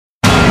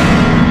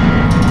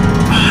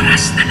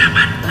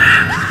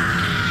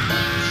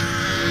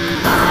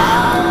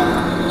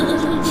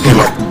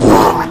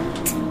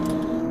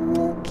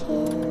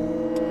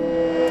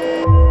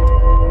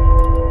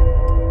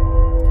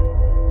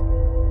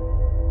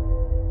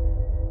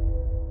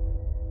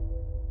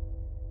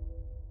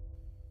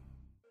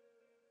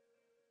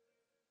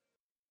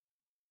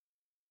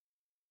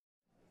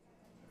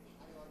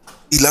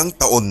Ilang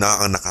taon na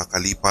ang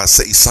nakakalipas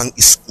sa isang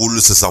school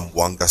sa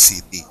Zamboanga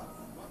City.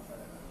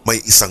 May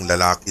isang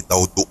lalaki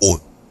daw doon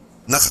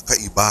na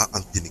kakaiba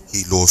ang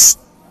kinikilos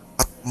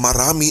at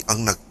marami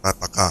ang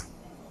nagtataka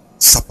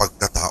sa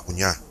pagkatao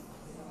niya.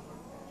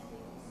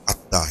 At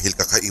dahil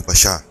kakaiba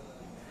siya,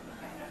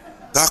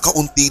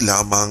 kakaunti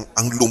lamang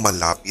ang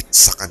lumalapit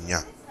sa kanya.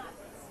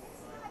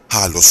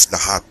 Halos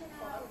lahat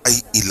ay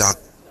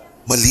ilag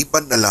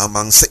maliban na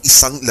lamang sa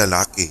isang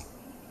lalaki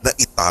na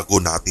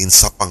itago natin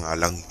sa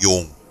pangalang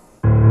Yong.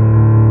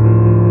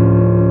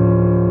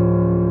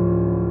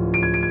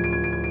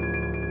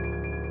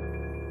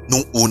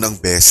 Nung unang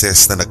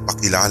beses na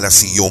nagpakilala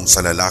si Yong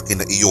sa lalaki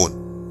na iyon,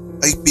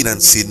 ay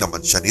pinansin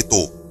naman siya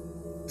nito.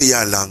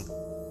 Kaya lang,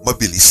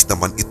 mabilis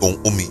naman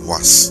itong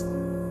umiwas.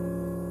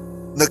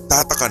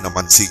 Nagtataka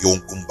naman si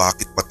Yong kung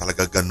bakit ba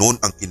talaga ganon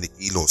ang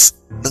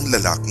kinikilos ng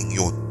lalaking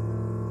yun.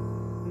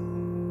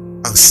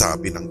 Ang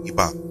sabi ng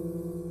iba,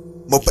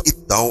 mabait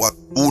daw at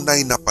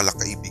tunay na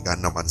palakaibigan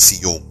naman si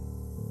Yong.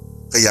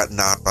 Kaya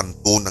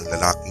natanto ng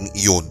lalaking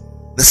iyon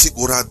na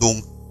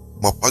siguradong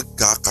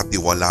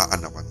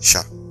mapagkakatiwalaan naman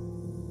siya.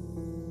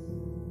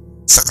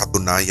 Sa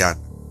katunayan,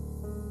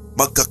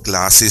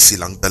 magkaklase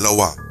silang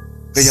dalawa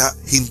kaya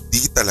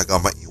hindi talaga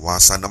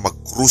maiwasan na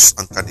mag-cruise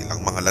ang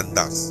kanilang mga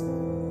landas.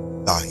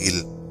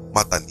 Dahil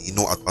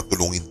matalino at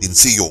matulungin din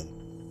si Yong,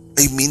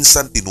 ay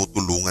minsan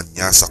tinutulungan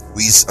niya sa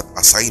quiz at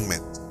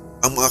assignment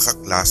ang mga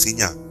kaklase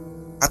niya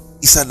at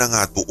isa na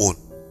nga doon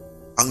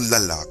ang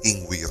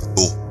lalaking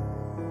weirdo.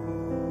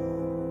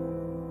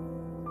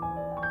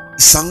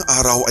 Isang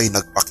araw ay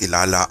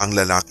nagpakilala ang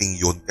lalaking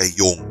yon kay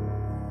Yong.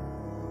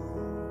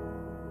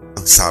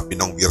 Ang sabi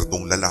ng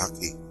weirdong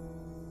lalaki,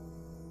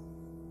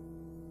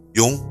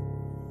 Yong,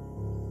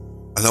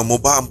 alam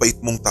mo ba ang bait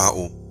mong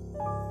tao?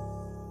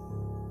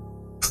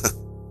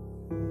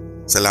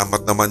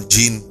 Salamat naman,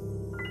 Jean.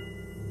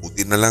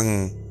 Buti na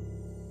lang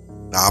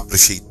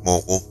na-appreciate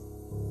mo ko.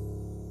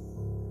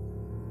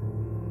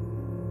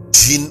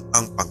 Jean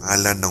ang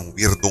pangalan ng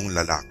weirdong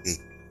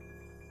lalaki.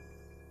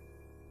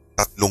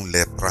 3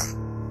 letra,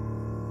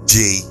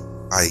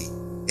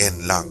 J-I-N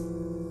lang.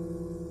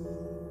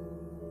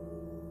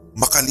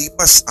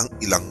 Makalipas ang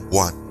ilang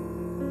buwan,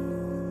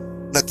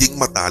 naging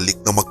matalik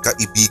na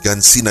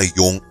magkaibigan sina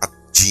Yong at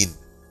Jean.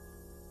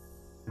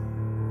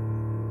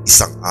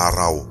 Isang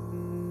araw,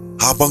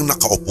 habang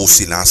nakaupo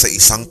sila sa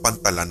isang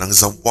pantalan ng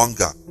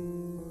Zamboanga,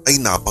 ay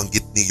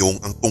nabanggit ni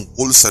Yong ang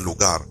tungkol sa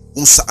lugar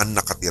kung saan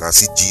nakatira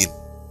si Jean.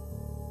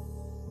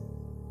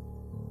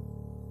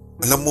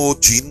 Alam mo,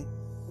 Jean,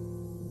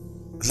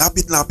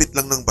 lapit-lapit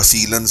lang ng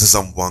Basilan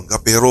sa Zamboanga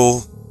pero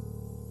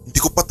hindi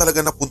ko pa talaga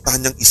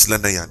napuntahan yung isla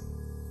na yan.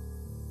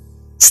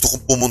 Gusto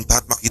kong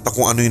pumunta at makita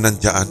kung ano yung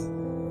nandyan.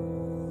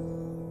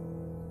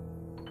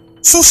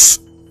 Sus!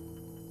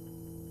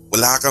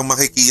 Wala kang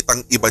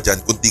makikitang iba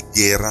dyan kundi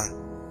giyera.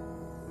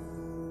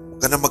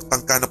 Huwag ka na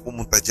magtangka na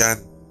pumunta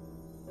dyan.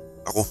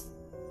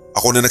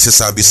 Ako na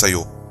nagsasabi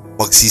sa'yo,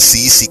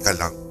 magsisisi ka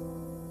lang.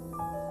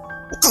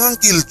 Huwag kang ang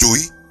killjoy.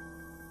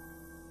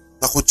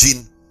 Naku Jean,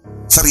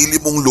 sarili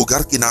mong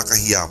lugar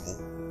kinakahiya mo.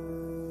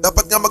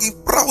 Dapat nga maging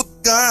proud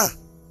ka.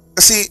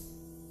 Kasi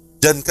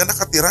dyan ka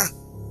nakatira.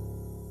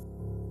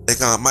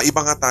 Teka,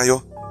 maiba nga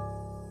tayo.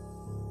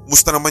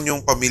 Kumusta naman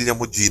yung pamilya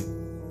mo, Jean?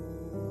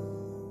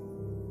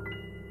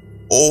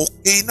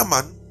 Okay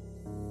naman.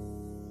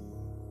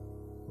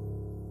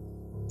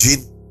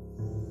 Jean,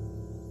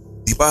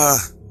 di ba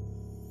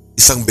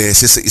isang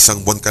beses sa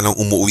isang buwan ka lang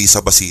umuwi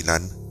sa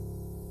Basilan?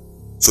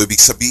 So ibig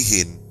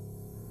sabihin,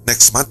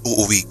 next month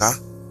uuwi ka?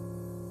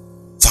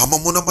 Sama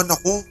mo naman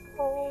ako.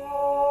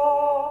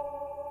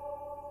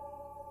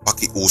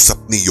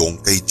 Pakiusap ni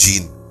Yong kay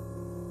Jean.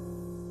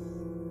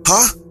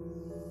 Ha?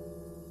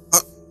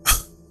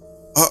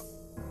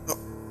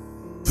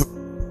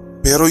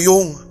 Pero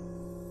Yong,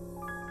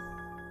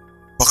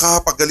 baka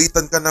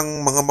pagalitan ka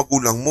ng mga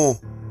magulang mo.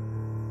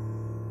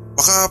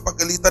 Baka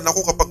pagalitan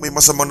ako kapag may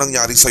masamang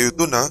nangyari sa'yo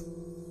dun ha.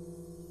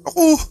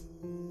 Ako,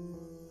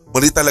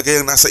 mali talaga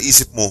yung nasa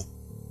isip mo.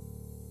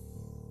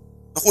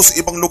 Ako, sa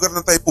ibang lugar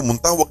na tayo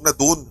pumunta, wag na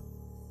dun.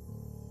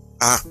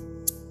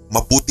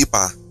 Mabuti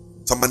pa,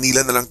 sa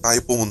Manila na lang tayo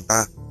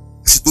pumunta.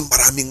 Kasi dun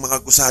maraming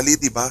mga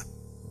gusali, di ba?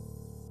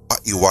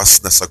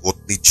 Paiwas na sagot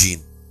ni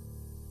Jean.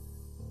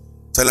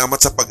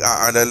 Salamat sa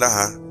pag-aalala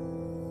ha.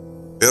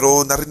 Pero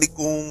narinig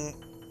kong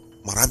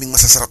maraming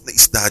masasarap na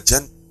isda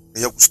dyan.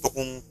 Kaya gusto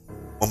kong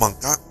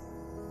mamangka.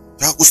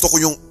 Kaya gusto ko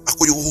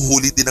ako yung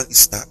huhuli din ng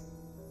isda.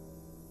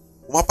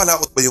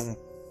 Pumapalaot ba yung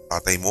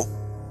tatay mo?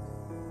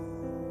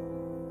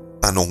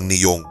 Tanong ni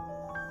Yong.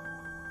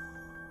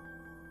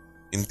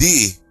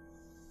 Hindi eh.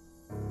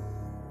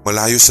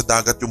 Malayo sa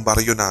dagat yung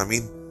baryo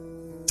namin.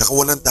 Tsaka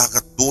walang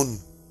dagat dun.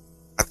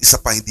 At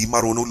isa pa hindi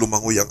marunong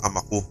lumangoy ang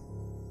ama ko.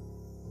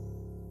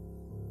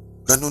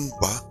 Ganun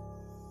ba?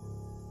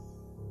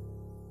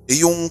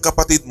 Yung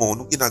kapatid mo,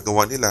 nung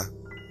ginagawa nila,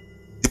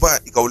 di ba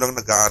ikaw lang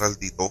nag-aaral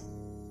dito?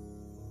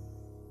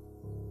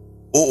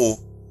 Oo.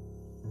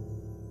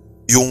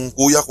 Yung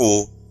kuya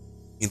ko,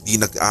 hindi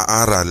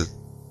nag-aaral.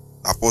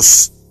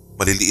 Tapos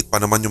maliliit pa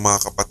naman yung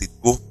mga kapatid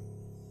ko.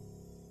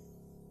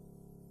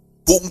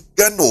 Kung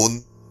ganon,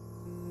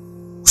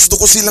 gusto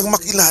ko silang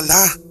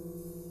makilala.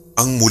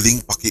 Ang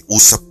muling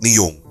pakiusap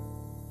ni Yong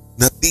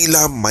na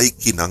tila may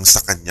kinang sa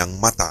kanyang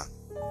mata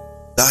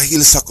dahil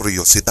sa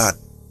kuryosidad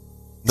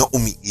na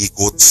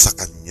umiikot sa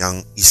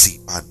kanyang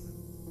isipan.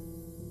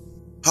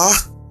 Ha?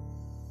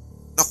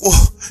 Naku,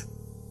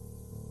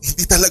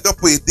 hindi talaga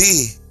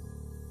pwede.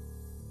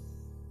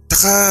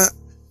 Tsaka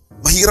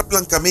mahirap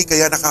lang kami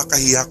kaya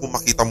nakakahiya kung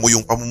makita mo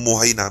yung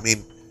pamumuhay namin.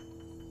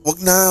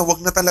 Wag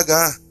na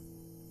talaga.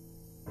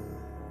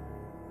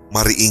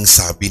 Mariing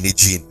sabi ni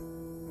Jean.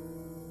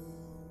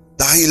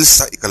 Dahil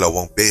sa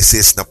ikalawang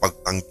beses na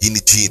pagtanggi ni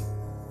Jean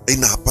ay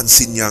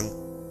napansin niyang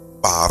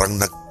parang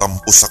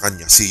nagtampo sa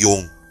kanya si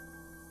Yong.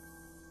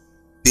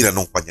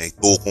 Tinanong pa niya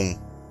ito kung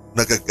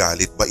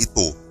nagagalit ba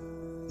ito,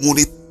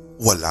 ngunit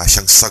wala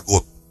siyang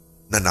sagot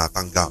na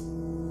natanggap.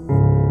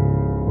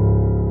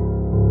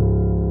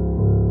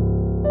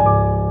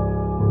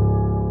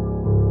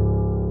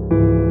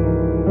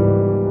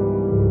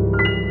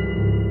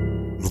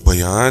 Ano ba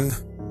yan?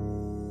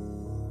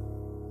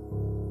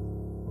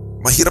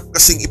 Mahirap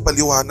kasing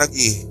ipaliwanag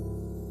eh.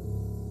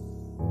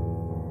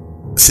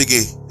 Sige,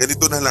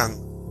 ganito na lang.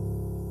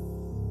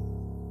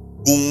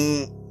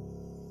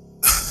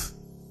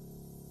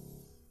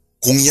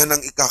 Kung yan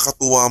ang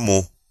ikakatuwa mo,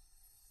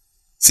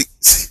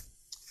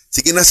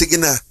 sige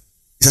na.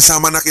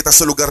 Isasama na kita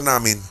sa lugar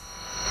namin.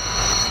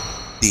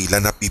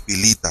 Tila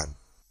napipilitan,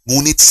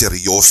 ngunit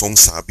seryosong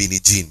sabi ni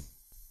Jean.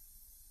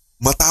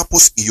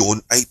 Matapos iyon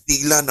ay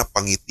tila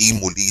napangiti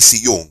muli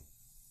si Yong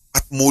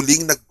at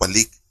muling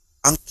nagbalik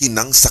ang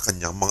kinang sa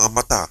kanyang mga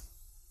mata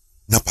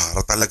na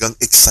para talagang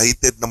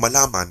excited na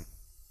malaman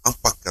ang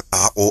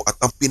pagkatao at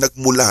ang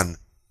pinagmulan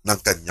ng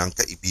kanyang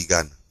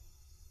kaibigan.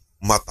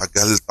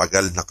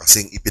 Matagal-tagal na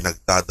kasing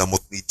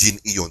ipinagdadamot ni Jean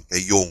iyon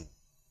kay Yong.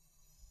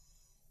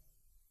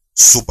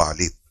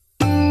 Subalit,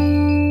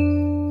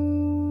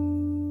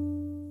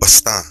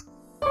 basta,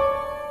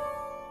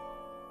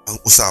 ang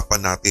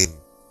usapan natin,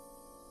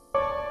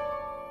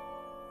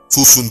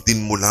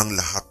 susundin mo lang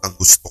lahat ng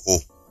gusto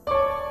ko.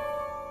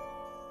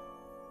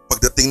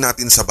 Pagdating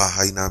natin sa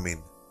bahay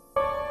namin,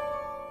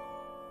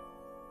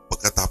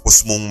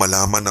 pagkatapos mong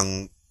malaman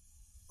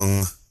ang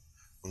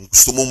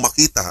gusto mong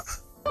makita,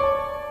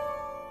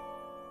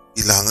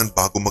 kailangan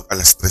bago mag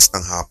alas 3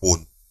 ng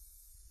hapon,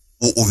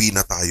 uuwi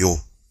na tayo.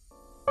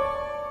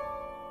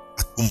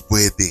 At kung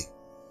pwede,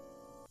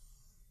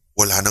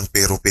 wala nang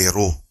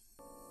pero-pero.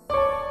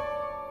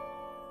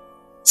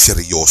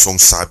 Seryosong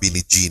sabi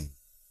ni Jean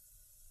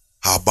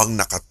habang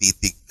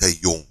nakatitig kay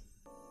Yong.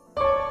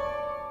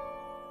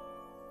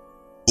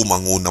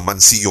 Tumango naman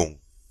si Yong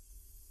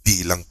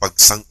bilang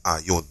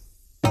pagsang-ayon.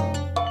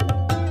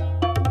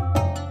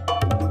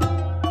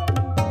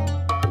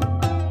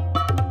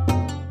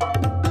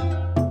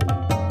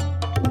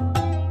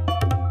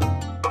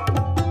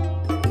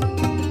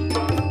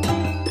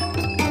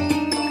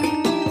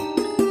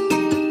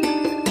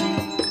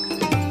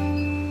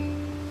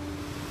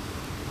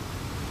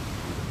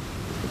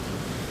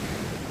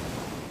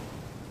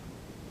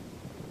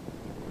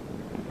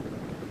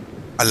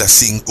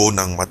 Alas 5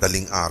 ng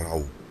madaling araw.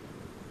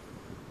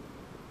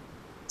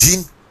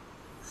 Jean,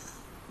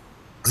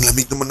 ang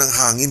lamig naman ng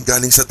hangin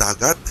galing sa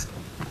dagat.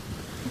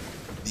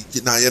 Di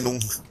kinaya nung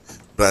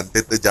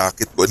branded na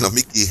jacket ko, ang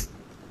lamig eh.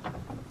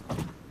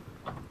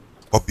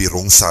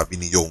 Pabirong sabi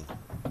ni Yong.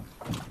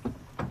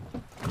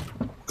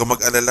 Huwag ka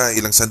mag-alala,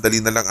 ilang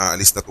sandali na lang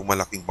aalis na itong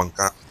malaking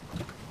bangka.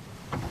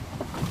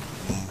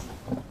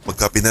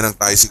 Magkape na lang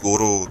tayo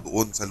siguro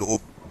doon sa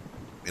loob.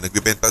 May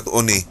nagbibenta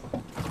doon eh.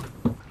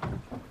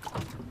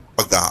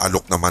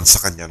 Pag-aalok naman sa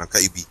kanya ng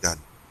kaibigan.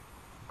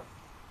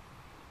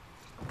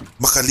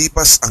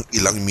 Makalipas ang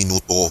ilang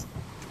minuto,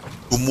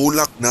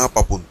 tumulak na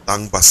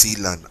papuntang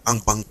Basilan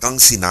ang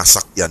bangkang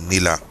sinasakyan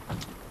nila.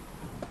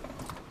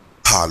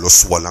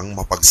 Halos walang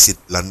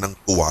mapagsidlan ng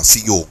tuwa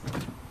si Yong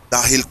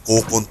dahil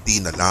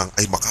kokonti na lang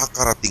ay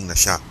makakarating na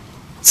siya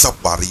sa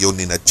baryo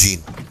ni Jean.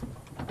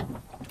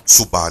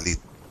 Subalit,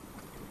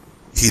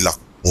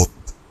 hilakbot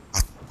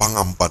at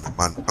pangamba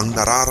naman ang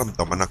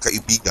nararamdaman ng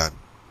kaibigan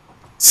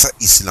sa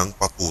islang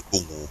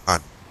patutunguhan.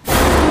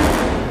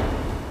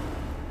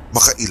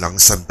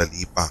 Makailang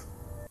sandali pa.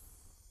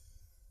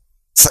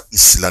 Sa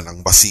isla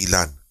ng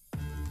Basilan.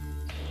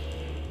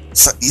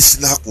 Sa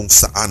isla kung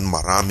saan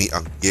marami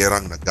ang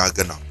gyerang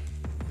nagaganap.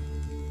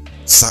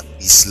 Sa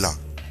isla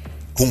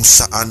kung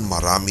saan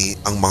marami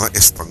ang mga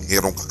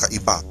estrangherong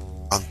kakaiba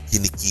ang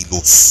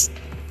kinikilos.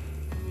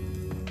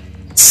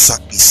 Sa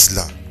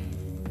isla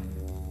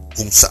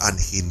kung saan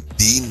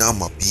hindi na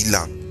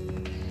mabilang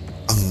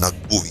ang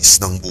nagbuwis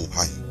ng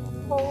buhay.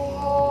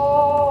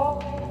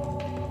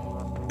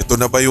 Ito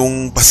na ba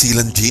yung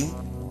Basilan, Jean?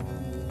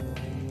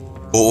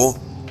 Oo,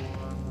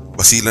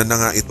 Basilan na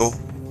nga ito.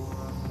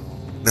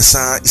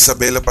 Nasa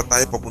Isabela pa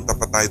tayo, papunta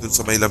pa tayo dun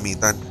sa may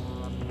lamitan.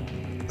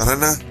 Tara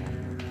na,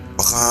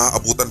 baka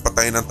abutan pa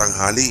tayo ng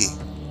tanghali eh.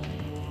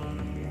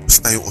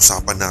 Basta yung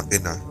usapan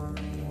natin ha.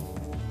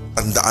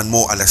 Tandaan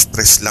mo,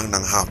 3:00 lang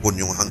ng hapon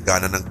yung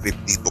hangganan ng trip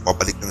dito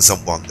pabalik ng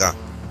Zamboanga.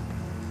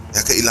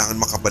 Kaya kailangan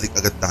makabalik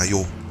agad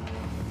tayo.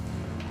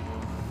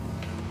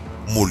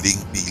 Muling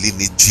bilin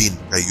ni Jean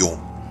kay Yong.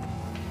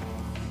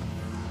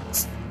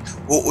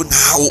 Oo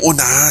na, oo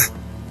na.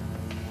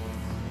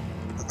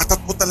 Ang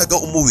atat mo talaga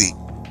umuwi.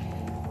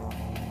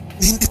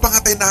 Hindi pa nga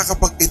tayo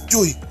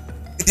nakakapag-enjoy.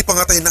 Hindi pa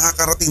nga tayo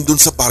nakakarating dun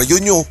sa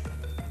baryo nyo.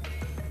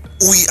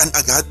 Uwian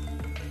agad?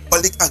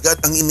 Balik agad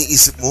ang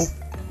iniisip mo?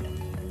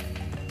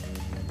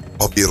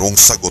 Pabirong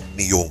sagot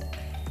ni Yong.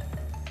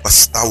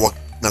 Basta wag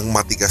nang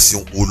matigas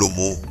yung ulo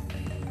mo.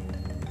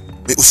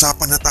 May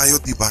usapan na tayo,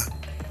 di ba?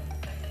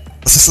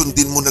 Basta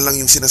sundin mo na lang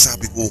yung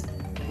sinasabi ko.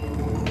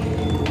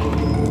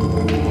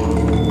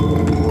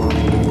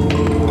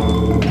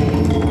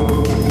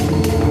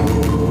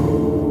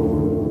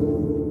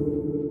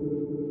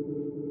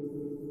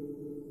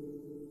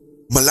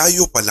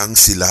 Malayo pa lang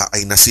sila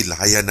ay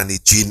nasilayan na ni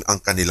Jean ang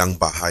kanilang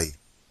bahay.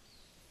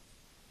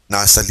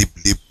 Nasa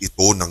liblib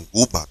ito ng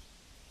gubat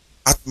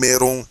at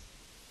merong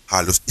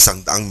halos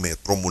 100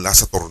 metro mula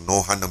sa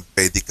tornohan ng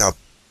pedicab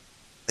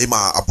ay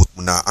maaabot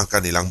mo na ang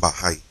kanilang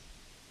bahay.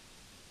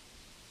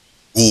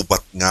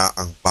 Gubat nga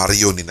ang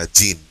baryo ni na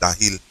Jean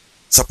dahil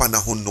sa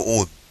panahon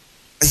noon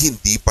ay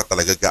hindi pa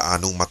talaga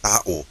gaanong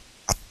matao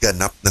at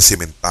ganap na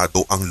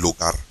sementado ang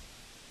lugar.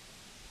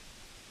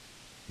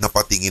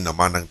 Napatingin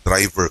naman ang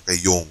driver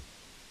kay Yong.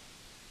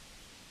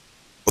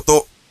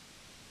 Oto,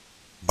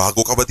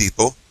 bago ka ba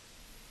dito?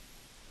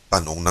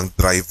 Tanong ng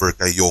driver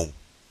kay Yong.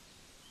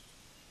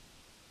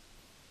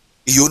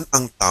 Iyon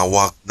ang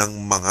tawag ng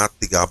mga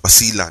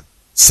tiga-basilan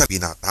sa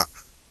binata.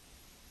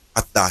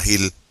 At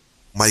dahil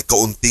may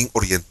kaunting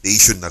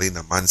orientation na rin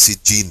naman si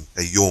Jean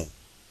kay Yong,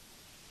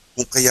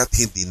 kung kaya't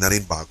hindi na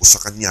rin bago sa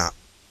kanya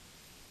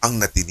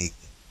ang natinig.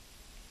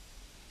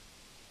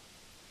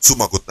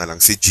 Sumagot na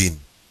lang si Jean.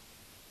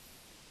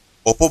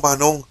 Opo,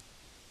 Manong.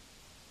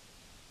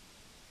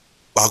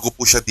 Bago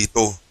po siya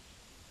dito.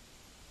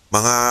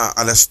 Mga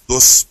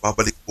 2:00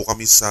 babalik po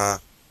kami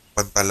sa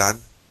Pantalan.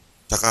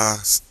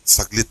 Tsaka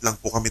saglit lang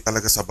po kami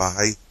talaga sa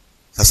bahay.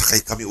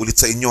 Sasakay kami ulit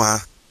sa inyo,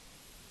 ha.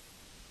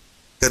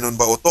 Ganun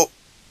ba, Oto?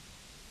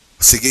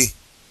 Sige.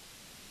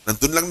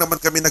 Nandun lang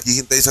naman kami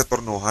naghihintay sa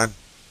tornohan.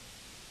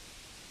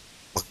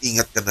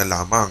 Mag-ingat ka na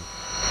lamang.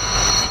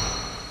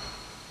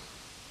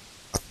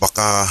 At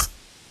baka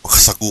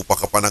makasagupa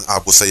ka pa ng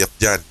abo sayap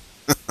dyan.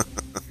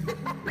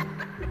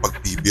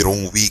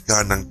 Pagbibirong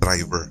wika ng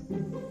driver.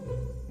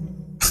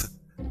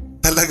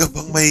 Talaga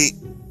bang may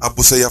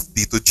abo sayap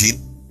dito, Jean?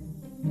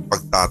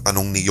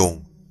 Pagtatanong ni Yong.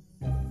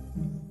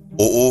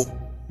 Oo.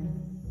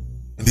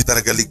 Hindi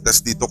talaga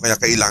ligtas dito kaya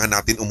kailangan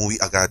natin umuwi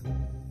agad.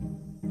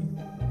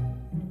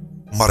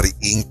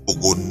 Mariing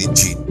tugon ni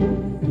Jean.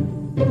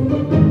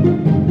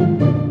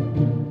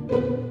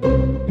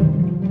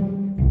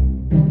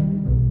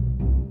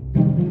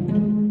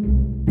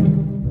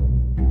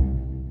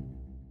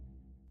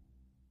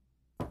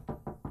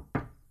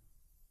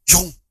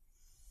 Yong,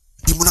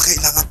 hindi mo na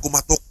kailangan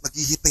kumatok.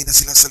 Naghihintay na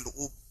sila sa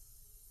loob.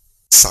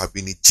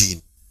 Sabi ni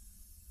Jean.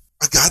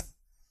 Agad?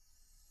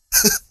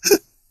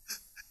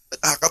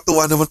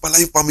 Nakakatuwa naman pala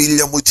yung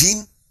pamilya mo,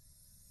 Jean.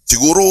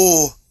 Siguro,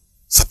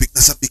 sabik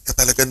na sabik ka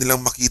talaga nilang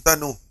makita,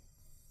 no?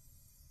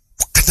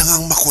 Huwag ka na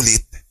ngang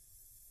makulit.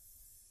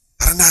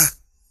 Tara na,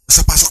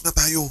 nasa pasok na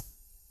tayo.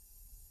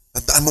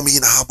 Tandaan mo may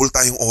hinahabol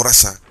tayong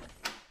oras, ha?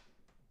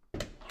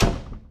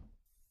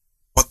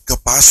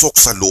 Pagkapasok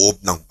sa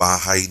loob ng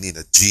bahay ni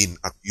na Jean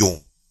at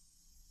Yong,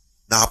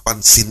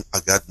 napansin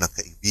agad ng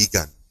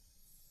kaibigan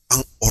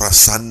ang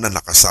orasan na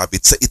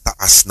nakasabit sa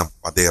itaas ng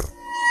pader.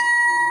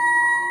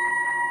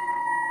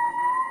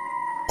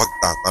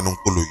 Pagtatanong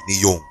tuloy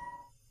ni Yong.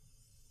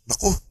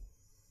 Naku,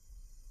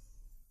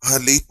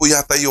 late po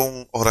yata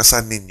yung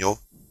orasan ninyo.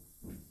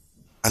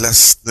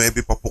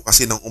 9:00 pa po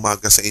kasi ng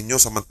umaga sa inyo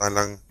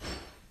samantalang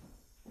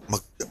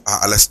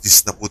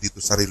mag-10 na po dito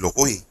sa relo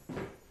ko eh.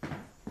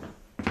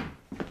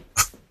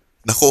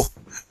 Naku,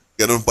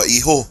 ganun ba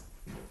iho?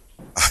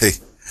 Ay,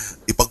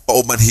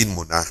 ipagpaumanhin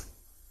mo na.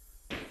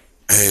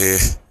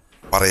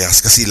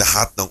 Parehas kasi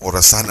lahat ng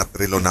orasan at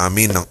relo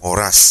namin ng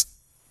oras.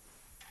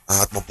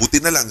 At mabuti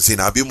na lang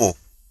sinabi mo.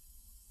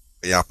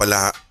 Kaya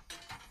pala,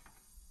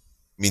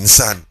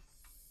 minsan,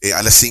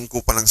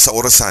 5:00 pa lang sa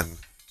orasan,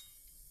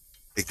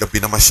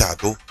 gabi na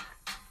masyado.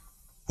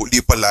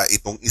 Huli pala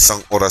itong isang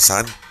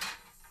orasan.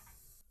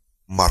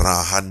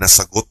 Marahan na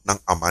sagot ng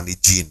ama ni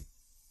Jean.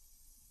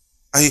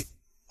 Ay,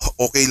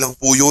 okay lang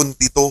po yun,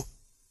 Tito.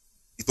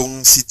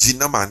 Itong si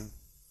Jean naman,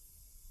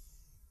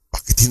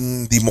 bakit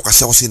hindi mo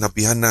kasi ako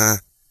sinabihan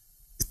na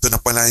ito na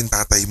pala yung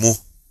tatay mo?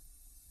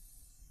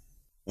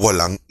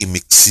 Walang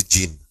imik si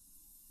Jean.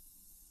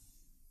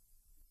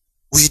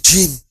 Uy,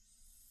 Jean,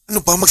 ano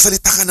ba?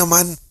 Magsalita ka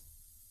naman.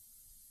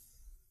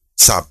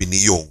 Sabi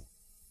ni Yong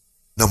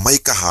na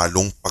may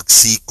kahalong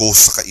pagsiko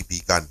sa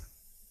kaibigan.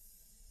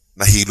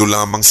 Nahilo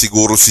lamang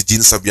siguro si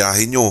Jean sa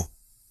biyahe nyo.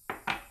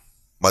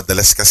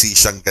 Madalas kasi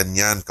siyang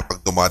ganyan kapag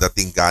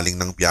dumadating galing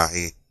ng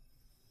biyahe.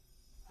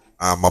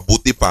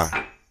 Mabuti pa,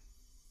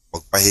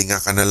 magpahinga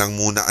ka na lang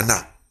muna,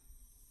 anak.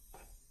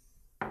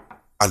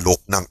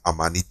 alok ng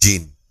ama ni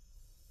Jean.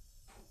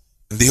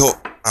 Hindi ho,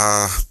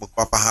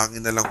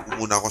 magpapahangin na lang po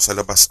muna ako sa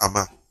labas,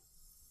 ama.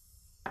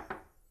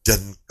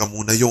 Diyan ka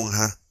muna yung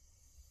ha,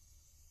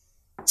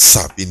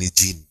 sabi ni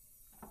Jean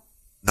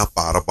na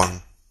para bang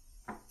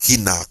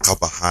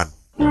kinakabahan.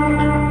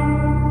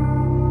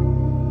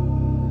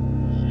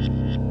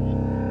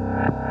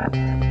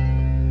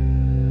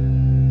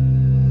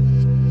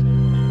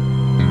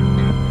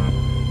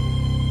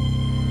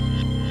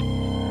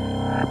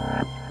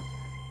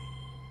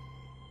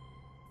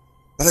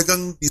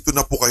 Talagang dito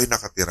na po kayo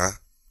nakatira?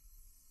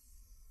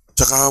 At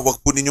saka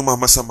wag po ninyo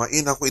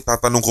mamasamain ako,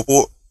 itatanong ko po,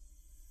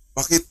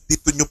 bakit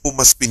dito nyo po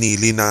mas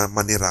pinili na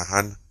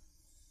manirahan?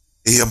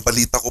 Ang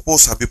balita ko po,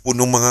 sabi po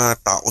nung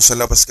mga tao sa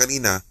labas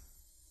kanina,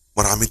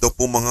 marami daw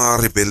po mga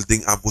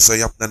rebelding Abu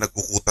Sayyaf na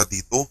nagkukuta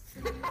dito.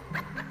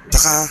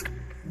 Tsaka,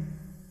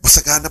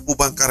 masagana po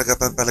ba ang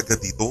karagatan talaga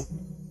dito?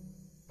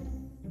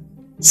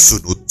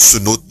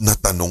 Sunod-sunod na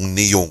tanong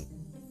ni Yong.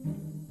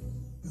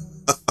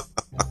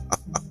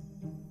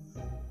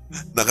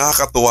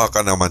 Nakakatuwa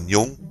ka naman,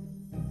 Yong.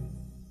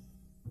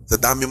 Sa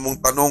dami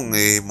mong tanong,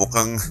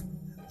 mukhang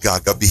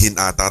gagabihin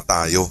ata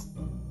tayo.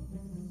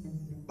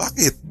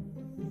 Bakit?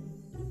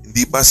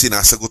 Hindi ba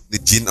sinasagot ni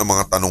Jean ang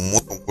mga tanong mo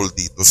tungkol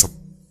dito sa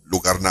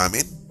lugar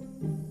namin?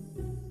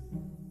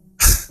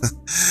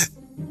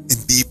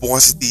 Hindi po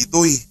kasi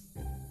dito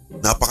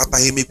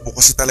Napakatahimik po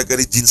kasi talaga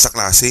ni Jean sa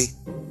klase.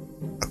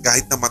 At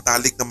kahit na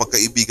matalik na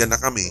magkaibigan na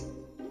kami,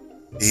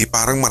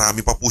 parang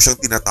marami pa po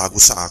siyang tinatago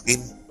sa akin.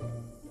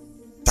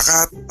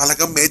 Tsaka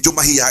talagang medyo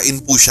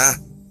mahiyain po siya.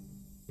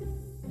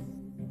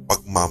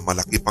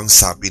 Pagmamalaki pang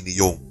sabi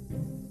ni Yong.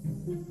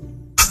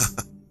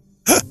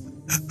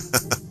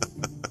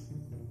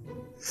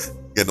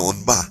 Ganoon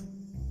ba?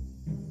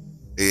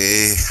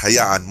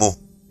 Hayaan mo.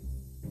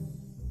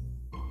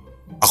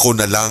 Ako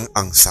na lang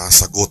ang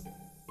sasagot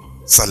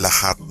sa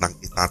lahat ng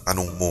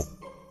itatanong mo.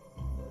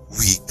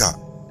 Wika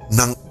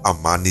ng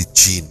ama ni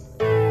Jean.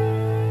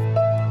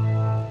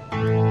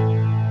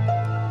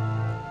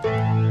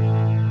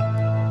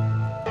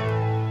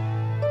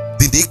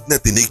 Dinig na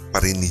dinig pa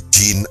rin ni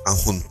Jean ang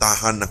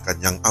huntahan ng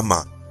kanyang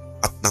ama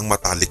at ng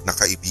matalik na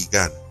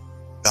kaibigan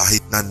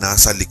kahit na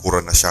nasa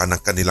likuran na siya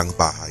ng kanilang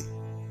bahay.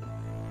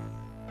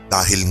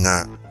 Dahil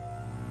nga,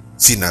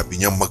 sinabi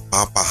niyang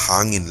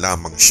magpapahangin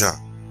lamang siya,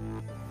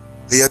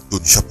 kaya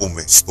dun siya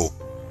pumesto.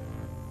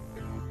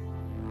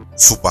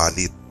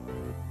 Subalit,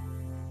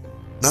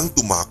 nang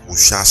dumako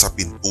siya sa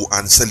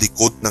pintuan sa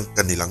likod ng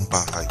kanilang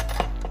bahay,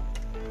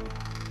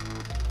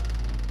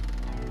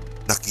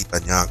 nakita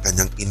niya ang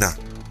kanyang ina.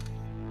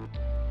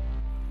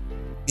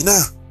 Ina,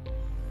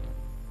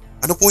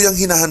 ano po yung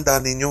hinahanda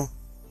ninyo?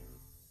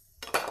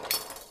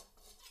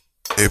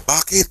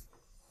 Bakit?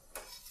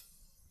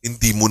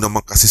 Hindi mo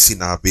naman kasi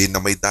sinabi na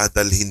may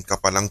dadalhin ka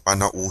palang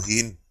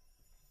panauhin.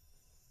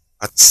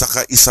 At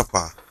saka isa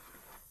pa,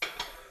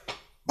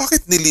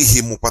 bakit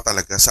nilihim mo pa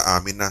talaga sa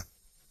amin na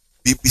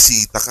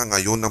bibisita ka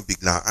ngayon ng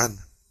biglaan?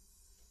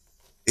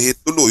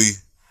 Tuloy,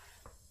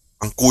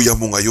 ang kuya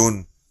mo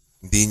ngayon,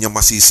 hindi niya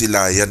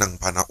masisilayan ng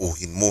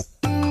panauhin mo.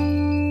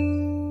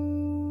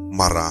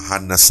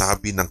 Marahan na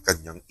sabi ng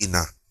kanyang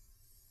ina.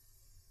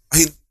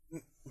 Ay,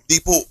 hindi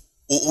po.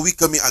 Uuwi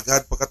kami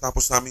agad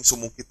pagkatapos naming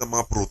sumungkit ng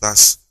mga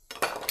prutas.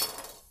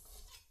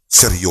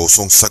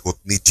 Seryosong sagot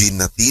ni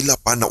Jean na tila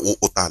pa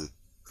nauutal.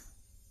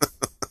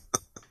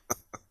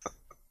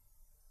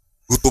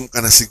 Gutom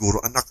ka na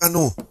siguro, anak,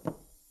 ano?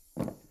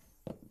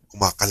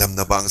 Kumakalam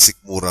na ba ang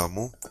sikmura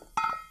mo?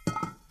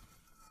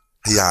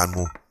 Hayaan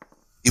mo,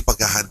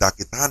 ipaghahanda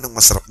kita ng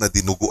masarap na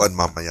dinuguan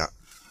mamaya.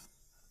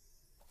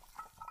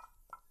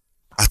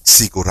 At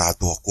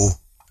sigurado ako,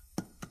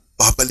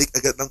 babalik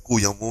agad ng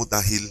kuya mo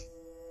dahil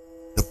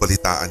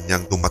nabalitaan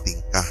niyang dumating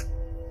ka.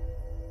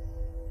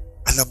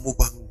 Alam mo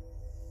bang,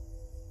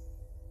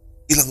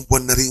 ilang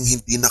buwan na rin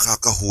hindi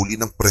nakakahuli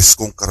ng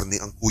preskong karne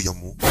ang kuya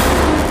mo?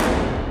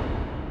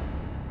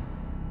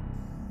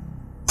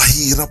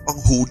 Mahirap ang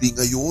huli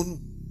ngayon.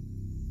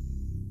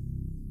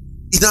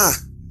 Ina!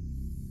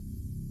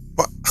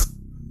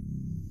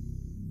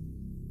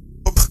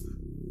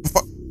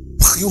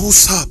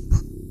 Pakiusap.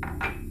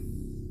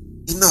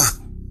 Ina,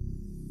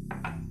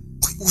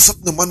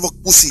 pakiusap naman, wag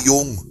po si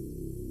Yong.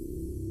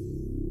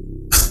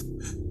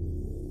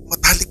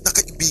 Matalik na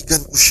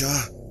kaibigan ko siya.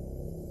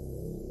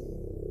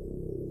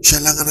 Siya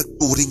lang ang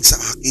nagturing sa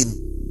akin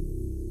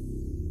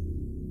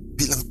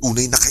bilang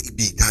tunay na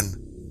kaibigan.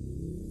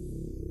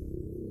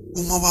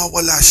 Kung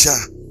mawawala siya,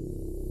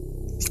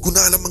 hindi ko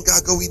na alam ang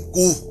gagawin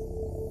ko.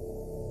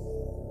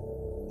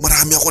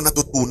 Marami ako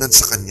natutunan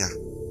sa kanya.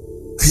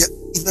 Kaya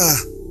ina,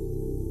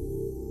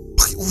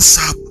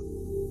 pakiusap.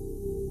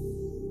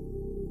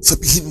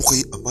 Sabihin mo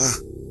kay ama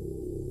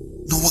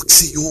na wag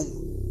si Yong.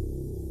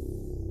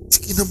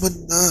 Sige naman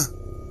na.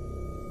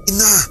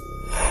 Ina!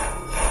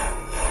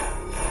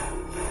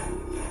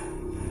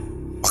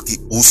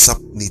 Pakiusap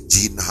ni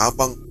Jean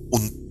habang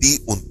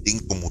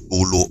unti-unting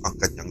tumutulo ang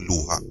kanyang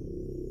luha.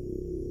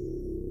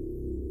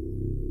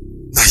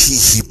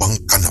 Nahihibang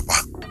ka na ba?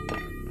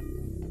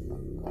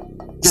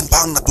 Yan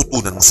ba ang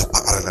natutunan mo sa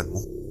paaralan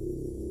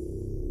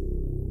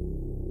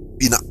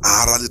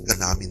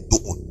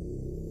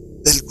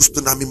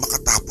namin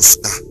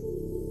makatapos na.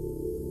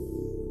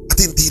 At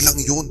hindi lang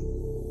yun.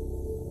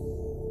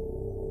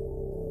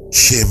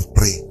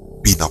 Siyempre,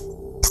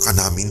 pinapunta ka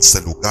namin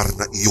sa lugar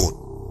na iyon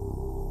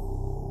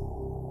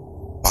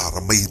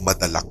para may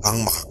madala kang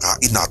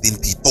makakain natin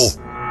dito.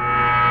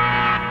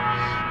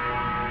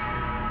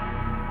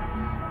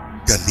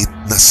 Galit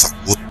na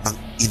sagot ng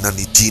ina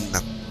ni Jean na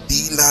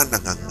tila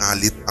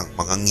nangangalit ang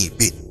mga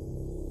ngipin.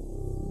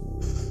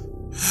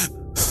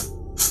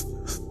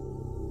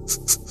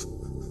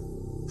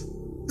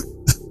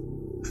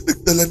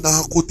 Nagdala na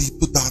ako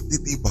dito dati,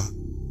 diba?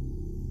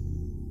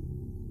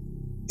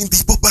 Hindi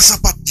pa ba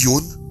sapat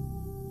yun?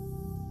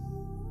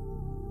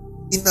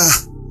 Ina,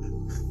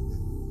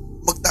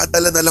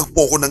 magdadala na lang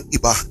po ako ng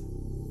iba.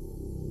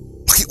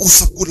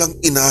 Pakiusap ko lang,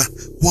 ina,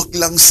 huwag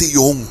lang si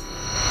Yong.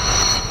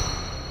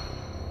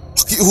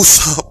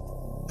 Pakiusap.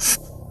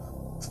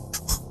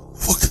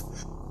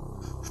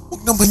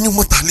 Huwag naman yung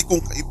matalik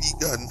kong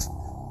kaibigan.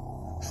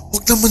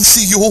 Huwag naman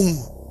si Yong.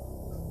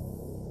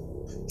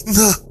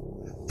 Ina,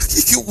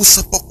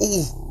 nakikiusap ako.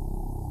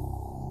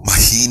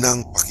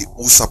 Mahinang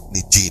pakiusap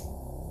ni Jean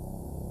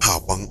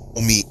habang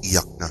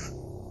umiiyak na.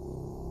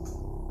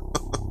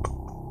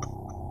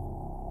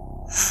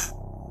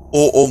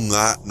 Oo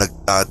nga,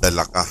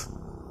 nagdadala ka.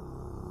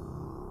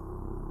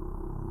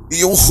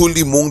 Yung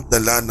huli mong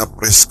dala na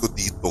presko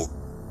dito,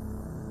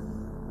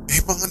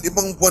 mga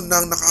 5 buwan na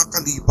ang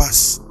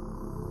nakakalipas.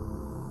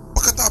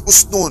 Pagkatapos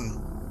nun,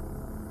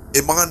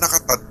 mga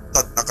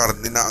nakatadtad na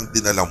karne na ang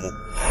dinala mo.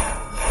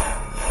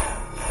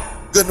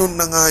 Ganun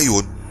na nga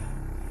yun,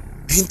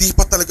 hindi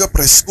pa talaga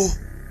presko.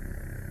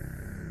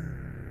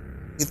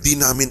 Hindi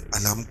namin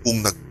alam kung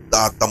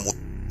nagdadamot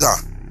ka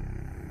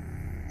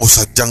o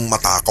sadyang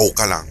matakaw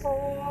ka lang.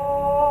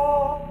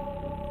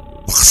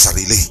 Baka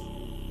sarili.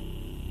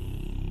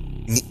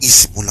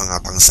 Iniisip mo lang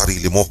ata ang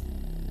sarili mo.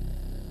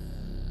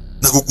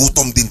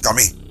 Nagugutom din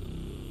kami.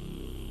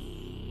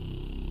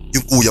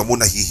 Yung kuya mo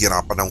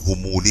nahihirapan ng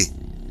humuli.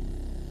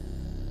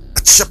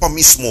 At siya pa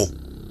mismo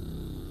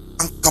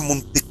ang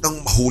kamuntik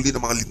ng mahuli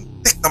ng mga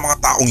lintik na mga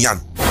taong yan.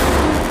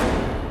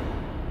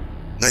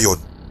 Ngayon,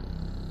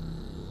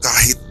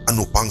 kahit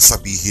ano pang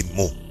sabihin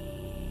mo,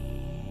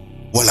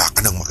 wala ka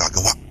nang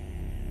magagawa.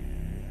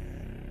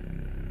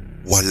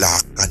 Wala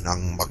ka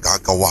nang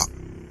magagawa.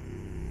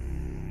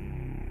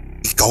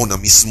 Ikaw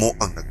na mismo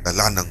ang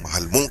nagdala ng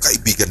mahal mong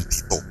kaibigan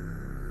dito.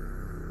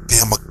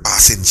 Kaya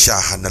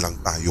magpasensyahan na lang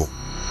tayo.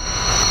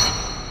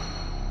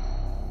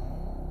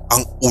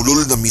 Ang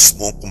ulol na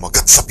mismo ang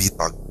kumagat sa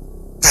bitag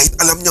kahit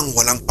alam niyang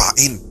walang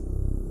pain.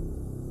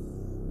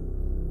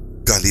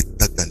 Galit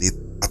na galit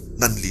at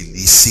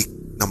nanlilisik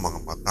na mga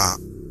mata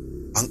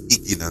ang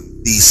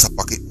iginanti sa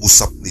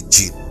pakiusap ni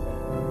Jean.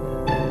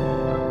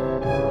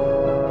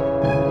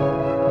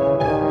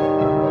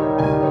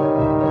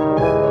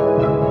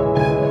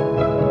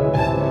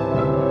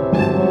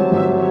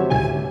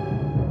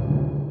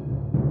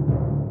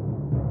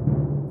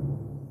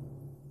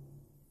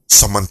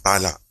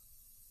 Samantala,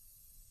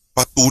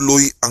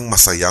 patuloy ang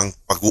masayang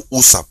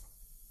pag-uusap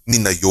ni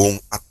Nayong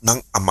at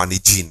ng ama ni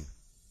Jean.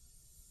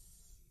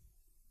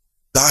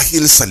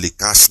 Dahil sa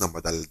likas na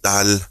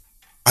madaldal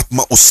at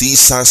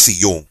mausisa si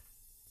Yong,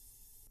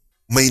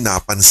 may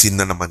napansin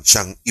na naman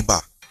siyang iba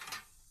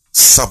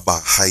sa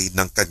bahay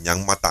ng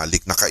kanyang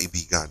matalik na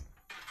kaibigan.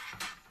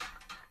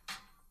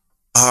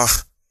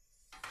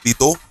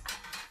 Dito?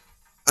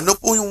 Ano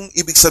po yung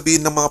ibig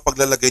sabihin ng mga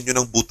paglalagay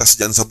nyo ng butas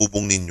dyan sa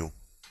bubong ninyo?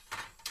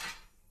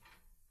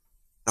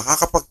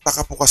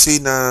 Nakakapagtaka po kasi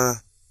na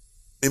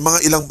may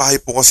mga ilang bahay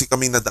po kasi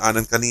kaming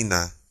nadaanan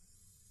kanina.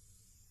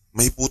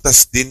 May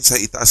butas din sa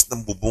itaas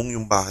ng bubong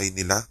yung bahay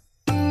nila.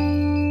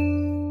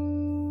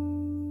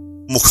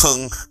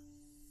 Mukhang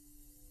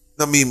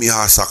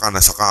namimihasa ka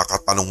na sa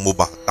kakatanong mo,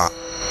 bata.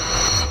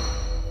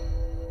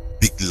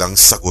 Biglang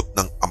sagot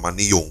ng ama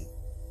ni Yong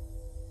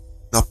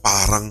na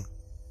parang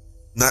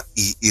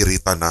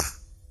naiirita na.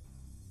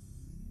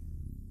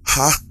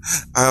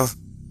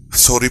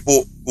 Sorry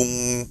po kung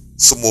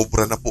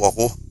sumobra na po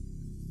ako.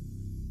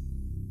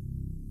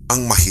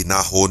 Ang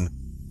mahinahon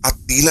at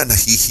tila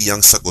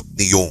nahihiyang sagot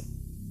ni Yong.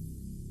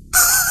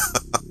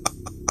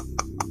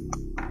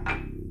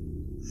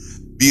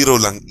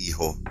 Biro lang,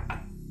 iho.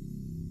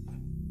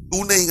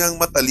 Tunay ngang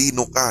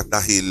matalino ka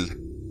dahil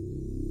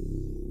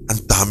ang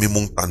dami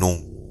mong tanong.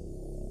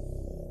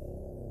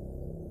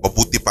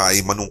 Mabuti pa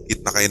ay manungkit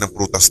na kayo ng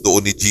prutas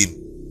doon ni Jean.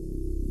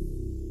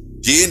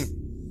 Jean!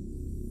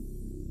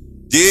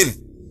 Jean!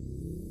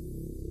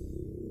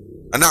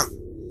 Anak!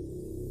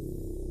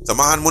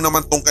 Samahan mo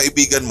naman tong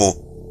kaibigan mo.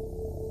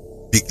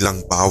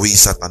 Biglang bawi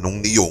sa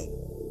tanong ni Yong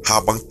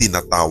habang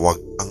tinatawag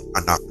ang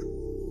anak.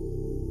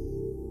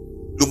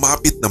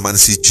 Lumapit naman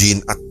si Jean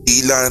at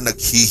tila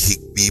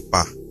naghihigpi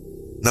pa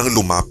nang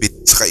lumapit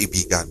sa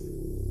kaibigan.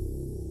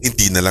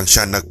 Hindi na lang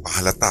siya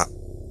nagpahalata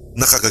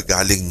na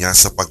kagagaling niya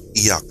sa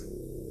pag-iyak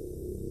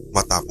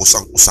matapos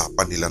ang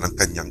usapan nila ng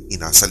kanyang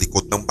ina sa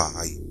likod ng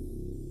bahay.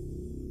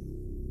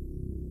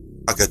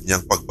 Agad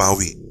niyang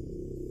pagbawi.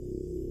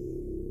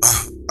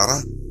 Tara.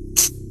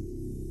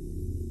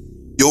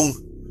 Yong,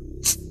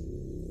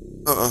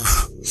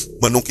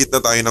 Manungkit na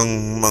tayo ng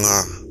mga...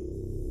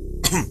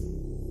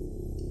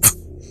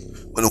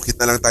 Manungkit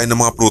na lang tayo ng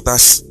mga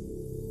prutas.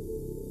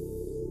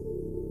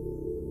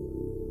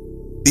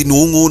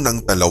 Tinungo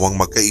ng dalawang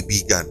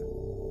magkaibigan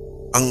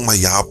ang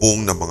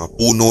mayabong na mga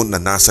puno na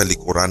nasa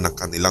likuran ng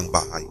kanilang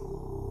bahay.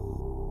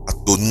 At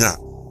doon nga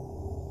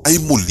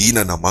ay muli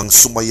na namang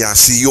sumaya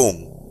si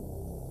Yong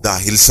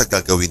dahil sa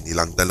gagawin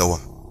nilang dalawa.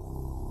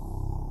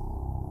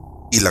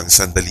 Ilang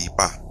sandali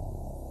pa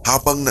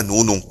habang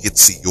nanunungkit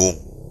si Yong,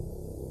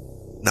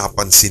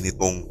 napansin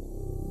itong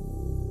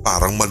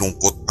parang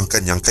malungkot ang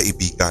kanyang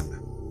kaibigan.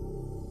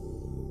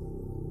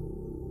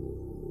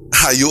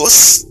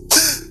 Ayos!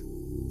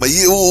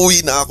 May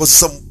uuwi na ako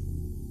sa...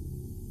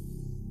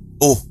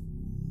 Oh,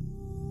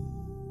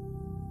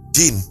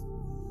 Jean,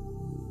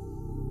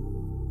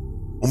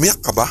 umiyak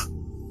ka ba?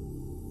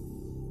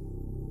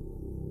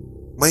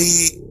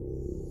 May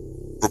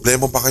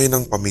problema ba kayo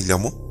ng pamilya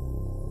mo?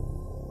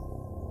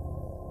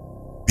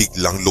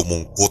 Biglang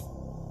lumungkot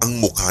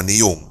ang mukha ni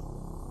Yong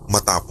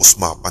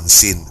matapos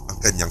mapansin ang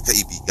kanyang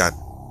kaibigan.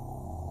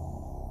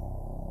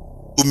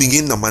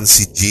 Tumingin naman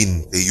si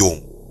Jean kay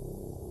Yong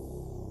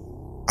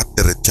at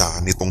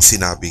diretsahan nitong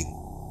sinabing,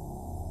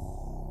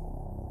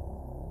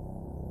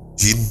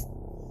 Jean,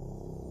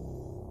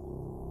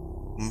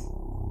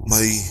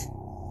 may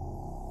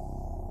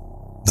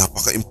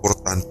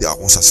napaka-importante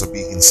akong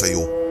sasabihin sa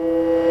iyo.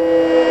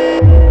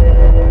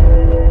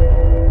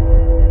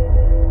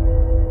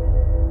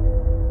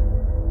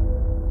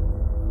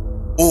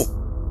 Oh,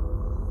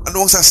 ano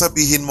ang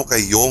sasabihin mo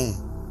kay Yong,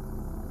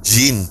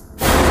 Jean?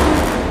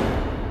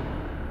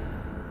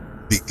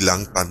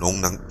 Biglang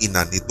tanong ng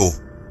ina nito.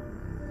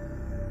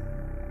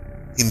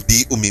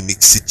 Hindi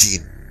umimik si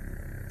Jean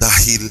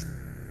dahil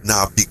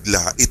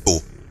nabigla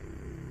ito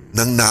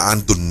nang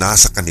naandun na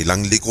sa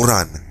kanilang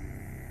likuran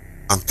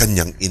ang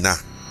kanyang ina.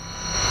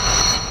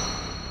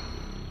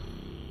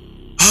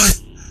 Ay,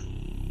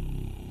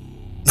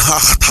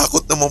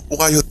 nakakatakot naman po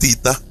kayo,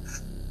 tita.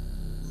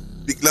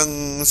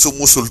 Biglang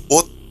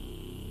sumusulpot.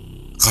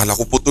 Akala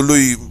ko po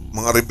tuloy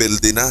mga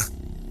rebelde na.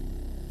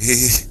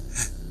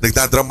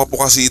 Nagdadrama po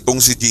kasi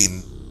itong si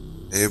Jean.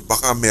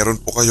 Baka meron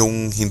po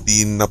kayong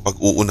hindi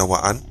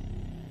napag-uunawaan?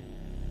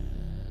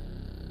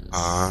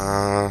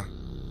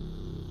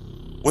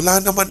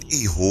 Wala naman,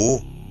 iho.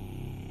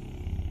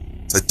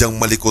 Sadyang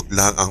malikot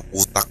lang ang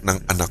utak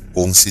ng anak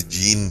kong si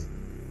Jean.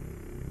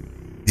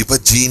 Di ba,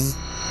 Jean?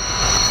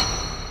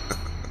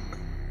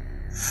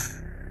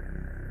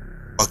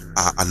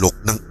 Pag-aalok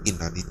ng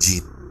ina ni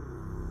Jean.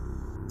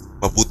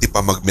 Mabuti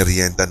pa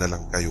magmerienda na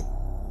lang kayo.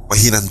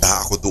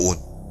 Mahinanda ako doon.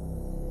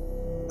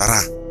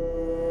 Tara.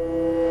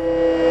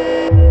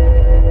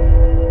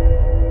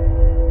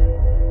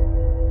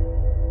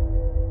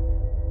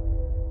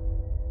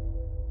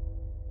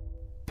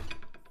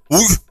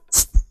 Uy!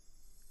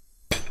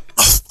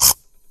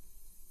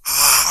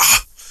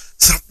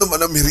 Sarap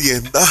naman ang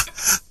merienda.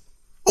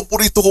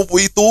 Paborito ko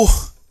po ito.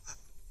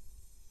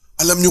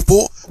 Alam niyo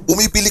po,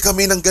 bumibili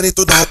kami ng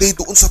ganito dati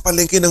doon sa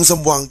palengke ng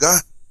Zamboanga.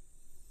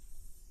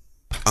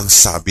 Ang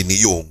sabi ni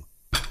Yong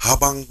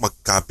habang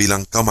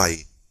magkabilang kamay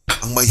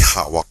ang may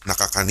hawak na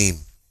kakanin.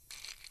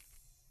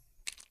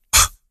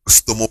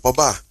 Gusto mo pa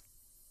ba?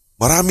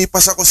 Marami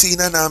pa sa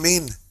kusina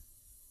namin.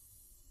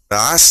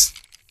 Ras?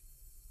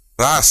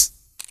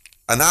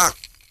 Anak,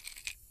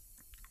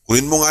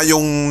 kunin mo nga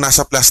yung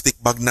nasa plastic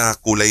bag na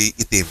kulay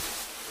itim.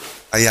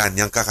 Ayan,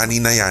 yung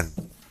kakanin na yan.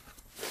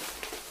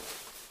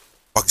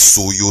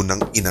 Pagsuyo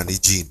ng ina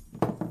ni Jean.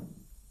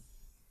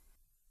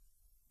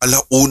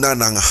 Alauna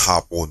ng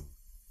hapon.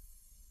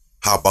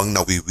 Habang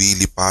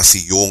nawiwili pa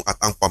si Yong at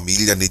ang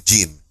pamilya ni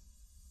Jean,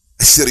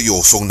 ay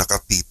seryosong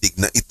nakatitig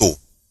na ito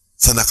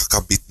sa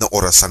nakakabit na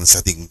orasan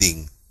sa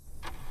dingding.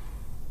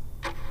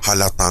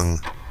 Halatang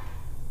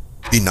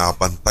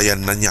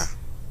binabantayan na niya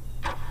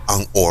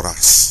ang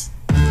oras.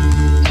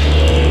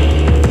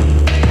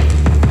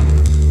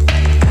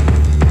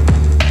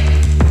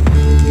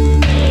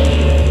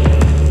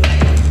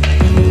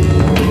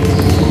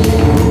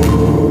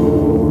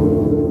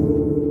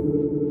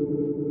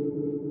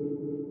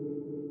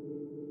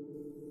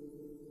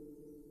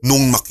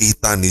 Nung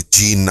makita ni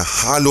Jean na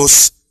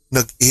halos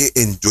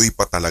nag-e-enjoy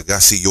pa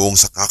talaga si Yong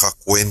sa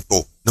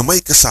kakakwento na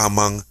may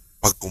kasamang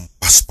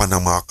pagkumpas pa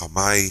ng mga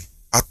kamay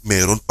at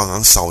meron pang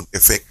ang sound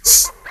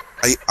effects,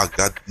 ay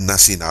agad na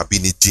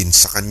sinabi ni Jean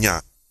sa kanya,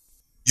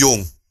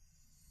 Yong,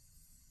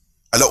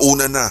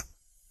 alauna na.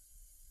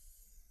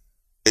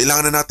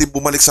 Kailangan na natin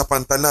bumalik sa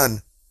pantalan.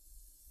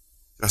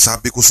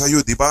 Sinasabi ko sa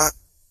iyo, di ba?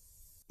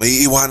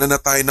 May iwanan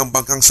na tayo ng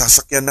bangkang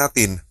sasakyan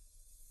natin.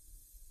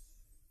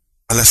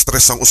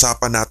 3:00 ang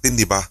usapan natin,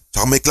 di ba?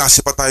 Tsaka may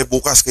klase pa tayo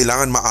bukas.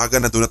 Kailangan maaga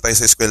na doon na tayo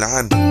sa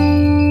eskwelahan.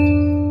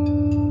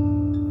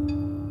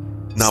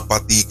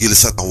 Napatigil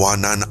sa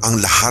tawanan ang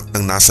lahat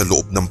ng nasa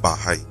loob ng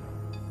bahay.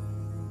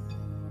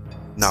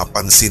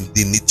 Napansin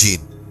din ni Jean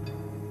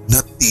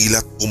na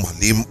tila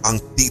tumalim ang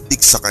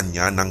titig sa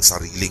kanya ng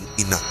sariling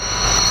ina.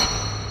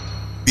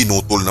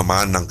 Pinutol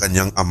naman ng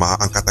kanyang ama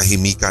ang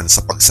katahimikan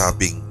sa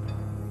pagsabing,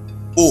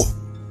 Oh,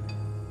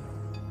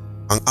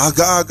 Ang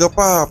aga-aga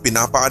pa,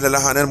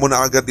 pinapaalalahanan mo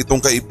na agad itong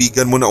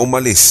kaibigan mo na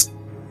umalis.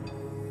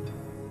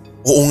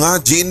 Oo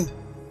nga, Jean.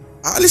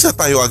 Aalis na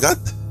tayo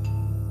agad?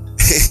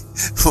 Eh,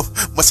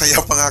 masaya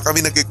pa nga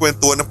kami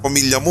nagkikwentuhan ng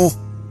pamilya mo.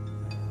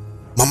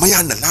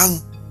 Mamaya na lang.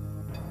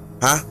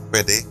 Ha?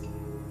 Pwede?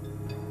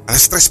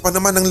 Alas 3 pa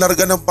naman ang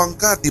larga ng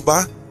bangka, di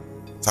ba?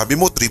 Sabi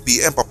mo 3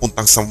 PM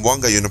papuntang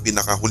Zamboanga, yun ang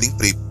pinakahuling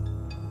trip.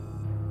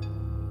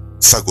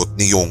 Sagot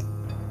ni Yong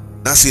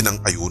na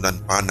sinang-ayunan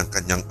pa ng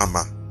kanyang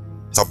ama.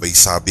 Sabay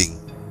sabing,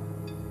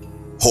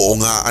 oo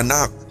nga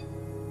anak.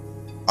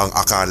 Ang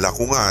akala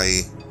ko nga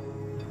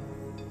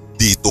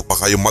dito pa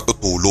kayo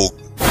matutulog.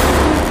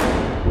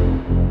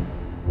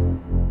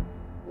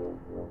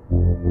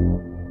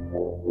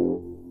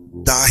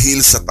 Dahil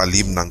sa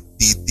talim ng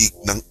titig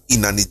ng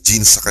ina ni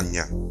Jean sa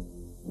kanya,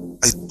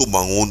 ay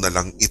tumango na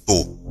lang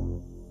ito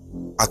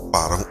at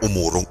parang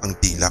umurong ang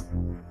dila.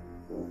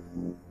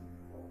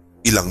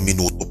 Ilang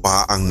minuto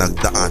pa ang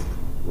nagdaan.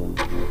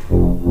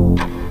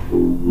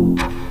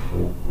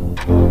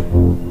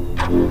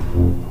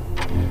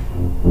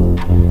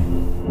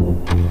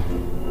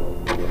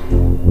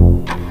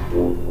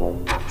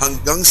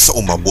 Hanggang sa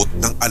umabot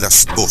ng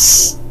alas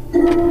 2.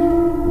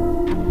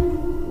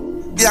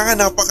 Kaya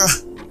nga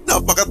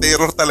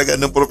napaka-terror talaga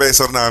ng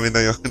professor namin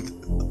na yun.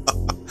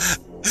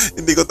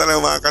 Hindi ko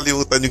talaga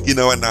makakalimutan yung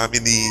ginawa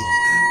namin ni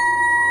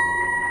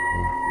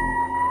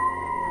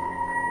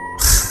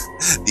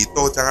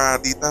Tito tsaka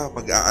tita.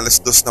 Mag-aalas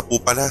 2 na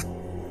po pala.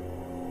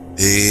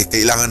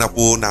 Kailangan na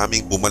po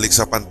naming bumalik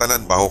sa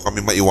pantalan bago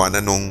kami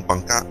maiwanan ng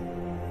bangka.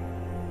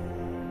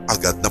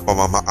 Agad na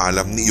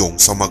pamamaalam ni Yong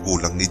sa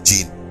magulang ni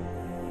Jean.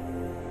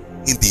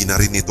 Hindi na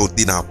rin ito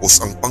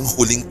tinapos ang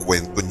panghuling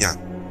kwento niya.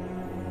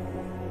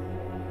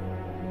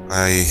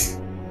 Ay,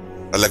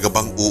 talaga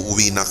bang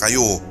uuwi na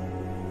kayo?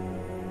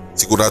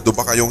 Sigurado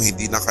ba kayong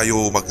hindi na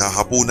kayo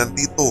maghahapunan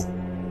dito?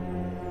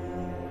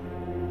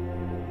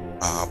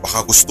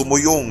 Baka gusto mo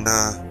Yong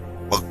na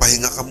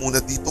magpahinga ka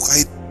muna dito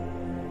kahit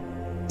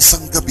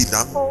isang gabi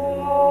lang.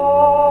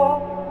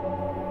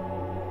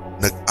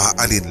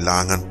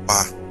 Nag-aalinlangan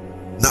pa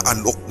na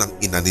alok ng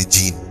ina ni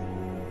Jean.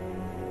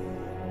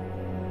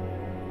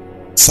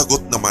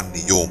 Sagot naman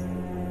ni Yong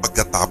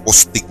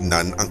pagkatapos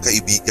tignan ang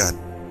kaibigan.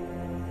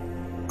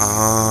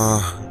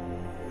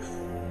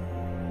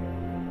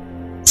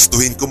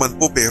 Gustuhin ko man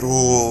po pero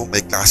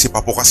may klase pa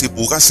po kasi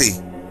bukas eh.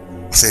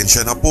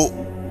 Pasensya na po.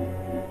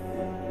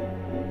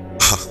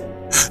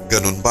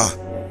 Ganun ba?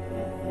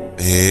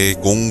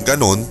 Kung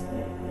ganun,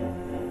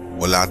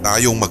 wala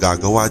tayong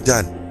magagawa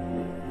dyan.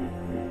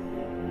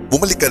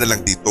 Bumalik ka na lang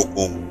dito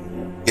kung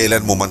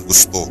kailan mo man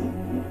gusto.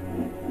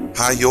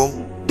 Hayong,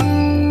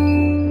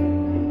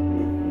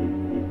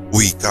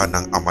 wika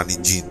ng ama ni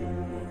Jean.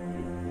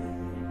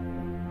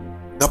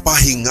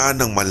 Napahinga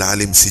ng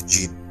malalim si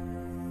Jean.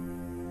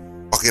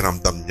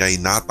 Pakiramdam niya'y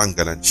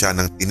natanggalan siya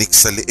ng tinik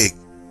sa leeg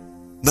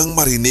nang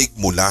marinig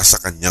mula sa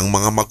kanyang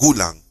mga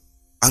magulang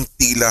ang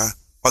tila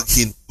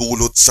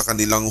paghintulot sa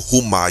kanilang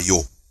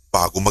humayo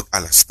bago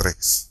mag-alas 3.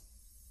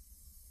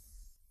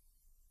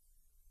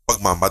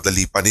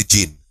 Pagmamadali pa ni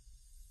Jean.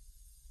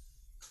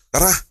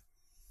 Tara,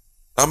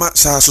 tama,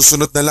 sa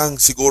susunod na lang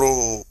siguro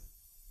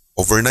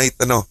overnight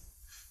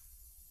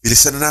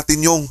bilisan na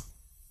natin Yung.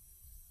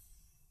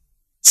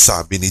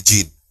 Sabi ni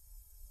Jean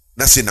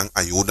na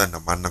sinang-ayunan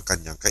naman ng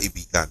kanyang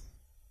kaibigan.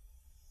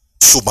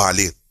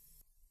 Subalit,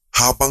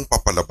 habang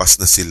papalabas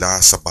na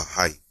sila sa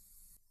bahay,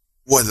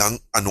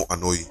 walang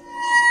ano-ano'y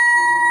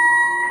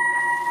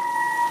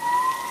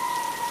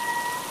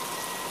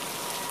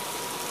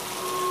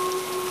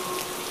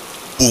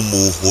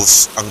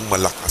bumuhos ang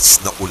malakas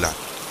na ulan.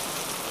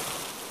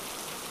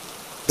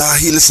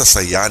 Dahil sa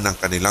saya ng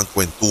kanilang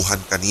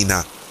kwentuhan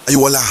kanina ay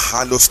wala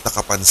halos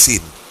nakapansin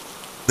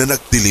na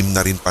nagdilim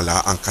na rin pala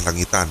ang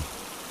kalangitan.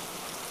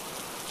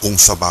 Kung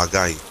sa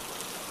bagay,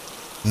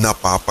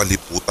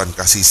 napapaliputan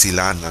kasi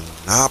sila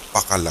ng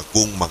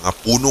napakalagong mga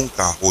punong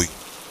kahoy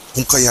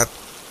kung kaya't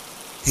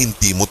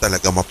hindi mo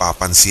talaga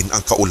mapapansin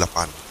ang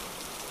kaulapan.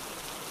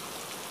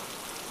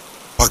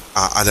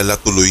 Pag-aalala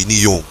tuloy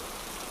ni Yong.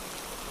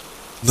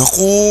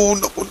 Naku,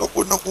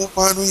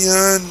 paano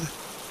yan?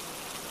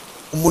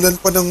 Umulan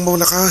pa ng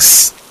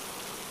malakas.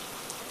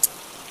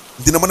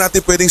 Hindi naman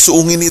natin pwedeng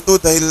suungin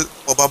ito dahil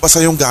mababasa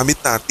yung gamit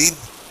natin.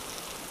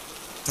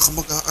 Tsaka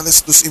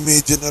mag-aalas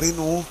 2:30 na rin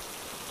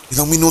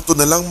Ilang minuto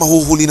na lang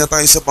mahuhuli na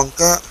tayo sa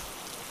bangka.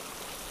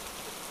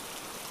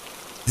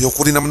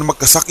 Ayoko rin naman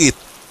magkasakit.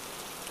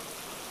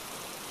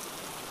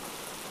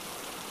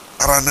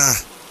 Tara na.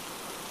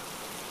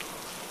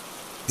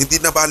 Hindi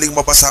na baling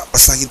mabasa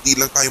basta hindi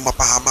lang tayo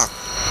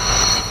mapahamak.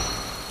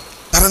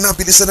 Tara na,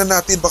 bilisan na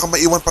natin baka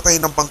maiwan pa tayo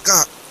ng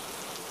bangka.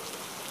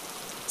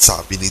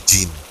 Sabi ni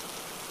Jean.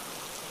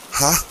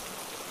 Ha?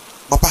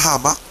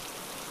 Mapahamak?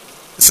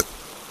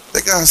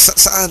 Teka,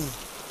 saan?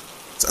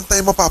 Saan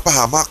tayo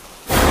mapapahamak?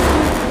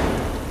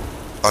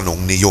 Tanong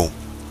ni Yong.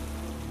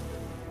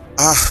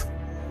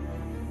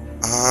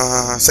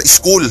 Sa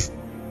school.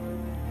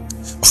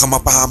 Baka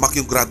mapahamak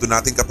yung grado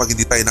natin kapag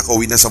hindi tayo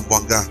nakauwi na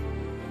Zamboanga.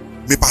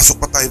 May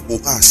pasok pa tayo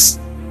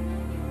bukas.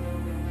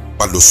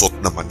 Palusot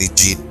naman ni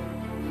Jean.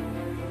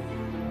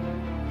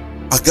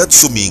 Agad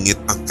sumingit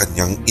ang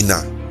kanyang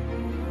ina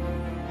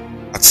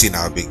at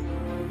sinabing,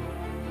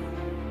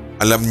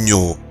 "Alam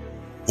nyo,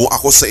 kung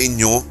ako sa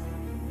inyo,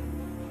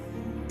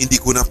 hindi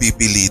ko na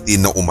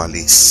pipilitin na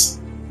umalis.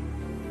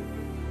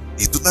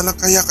 Dito na lang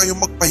kaya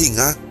kayong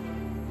magpahinga.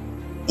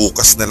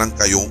 Bukas na lang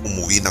kayong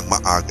umuwi ng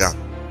maaga.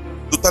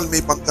 Tutal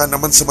may bangka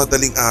naman sa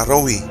madaling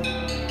araw eh."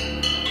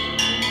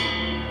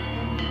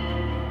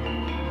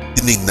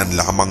 Tiningnan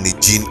lamang ni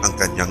Jean ang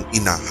kanyang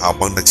ina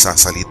habang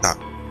nagsasalita.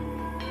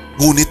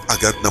 Ngunit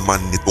agad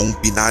naman nitong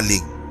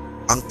pinaling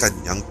ang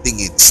kanyang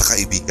tingin sa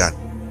kaibigan.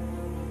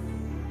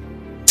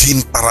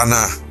 "Jean, tara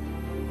na.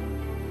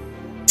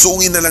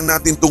 Suungin na lang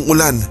natin tong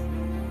ulan.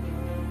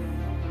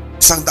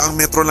 100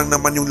 metro lang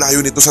naman yung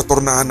layo nito sa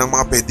tornahan ng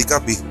mga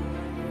pedicab eh."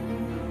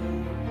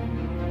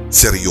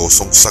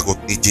 Seryosong sagot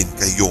ni Jean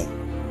kay Yong.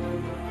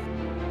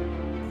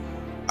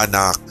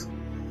 "Anak,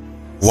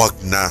 wag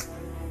na.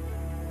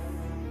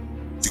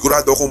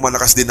 Sigurado akong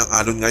malakas din ang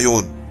alon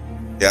ngayon,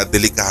 kaya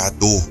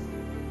delikado.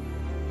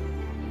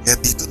 Kaya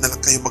dito na lang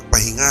kayo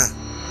magpahinga."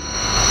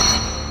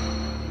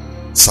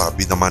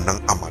 Sabi naman ng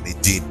ama ni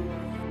Jean.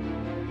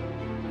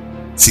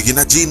 "Sige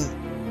na Jean,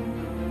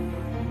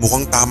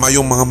 mukhang tama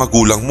yung mga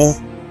magulang mo.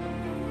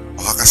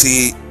 Baka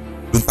kasi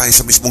doon tayo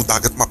sa mismong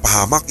dagat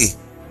mapahamak eh.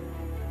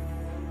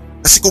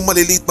 Kasi kung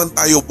malilate man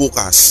tayo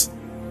bukas,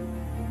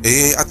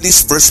 at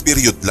least first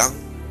period lang.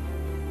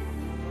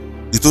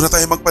 Dito na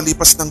tayo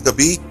magpalipas ng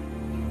gabi.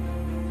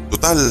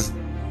 Total,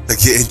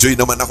 nag-i-enjoy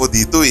naman ako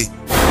dito eh."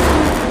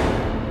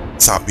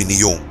 Sabi ni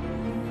Yong.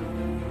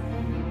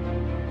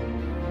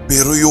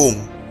 "Pero Yong,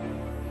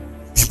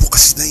 di mo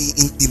kasi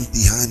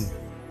naiintindihan.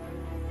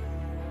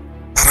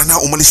 Tara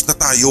na, umalis na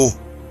tayo."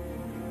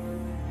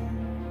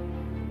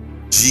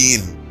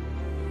 "Jean,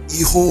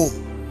 iho,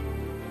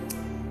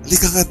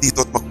 halika nga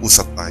dito at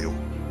mag-usap tayo."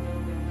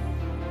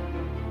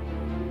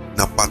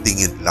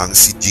 Napatingin lang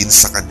si Jean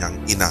sa kanyang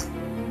ina.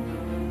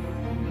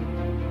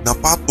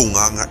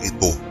 Napatunga nga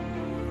ito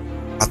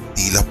at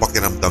tila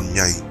pakiramdam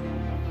niya'y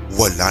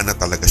wala na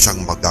talaga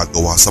siyang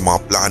magagawa sa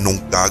mga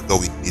planong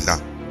gagawin nila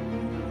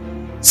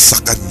sa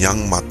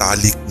kanyang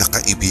matalik na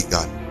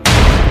kaibigan.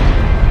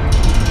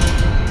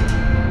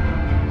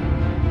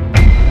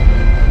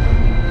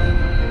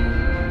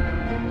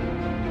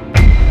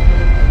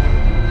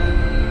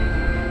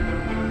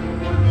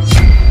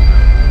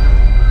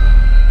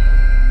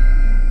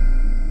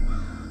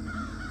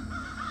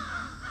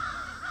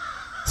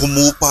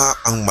 Humupa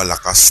ang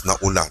malakas na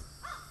ulan.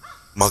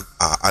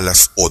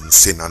 Mag-aalas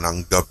 11 na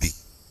ng gabi.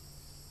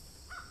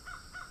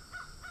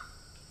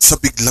 Sa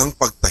biglang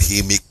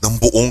pagtahimik ng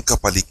buong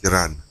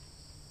kapaligiran,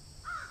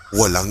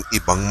 walang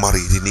ibang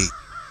maririnig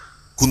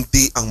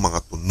kundi ang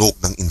mga tunog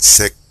ng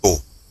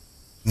insekto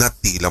na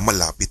tila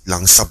malapit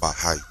lang sa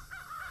bahay.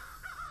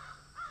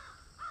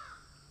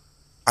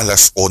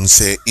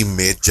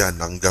 11:30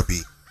 ng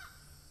gabi.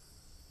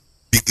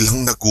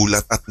 Biglang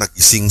nagulat at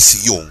nagising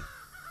si Yong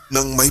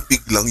nang may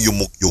biglang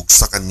yumugyog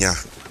sa kanya.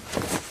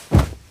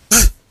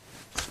 "Ay!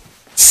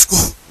 Diyos ko!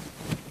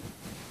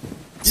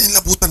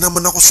 Kinilabutan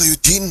naman ako sa'yo,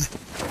 Jean.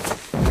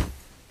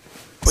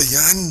 Ba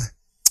yan?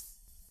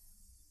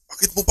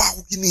 Bakit mo ba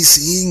ako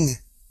ginising?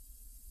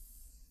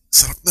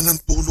 Sarap na ng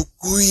tulog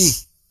ko eh."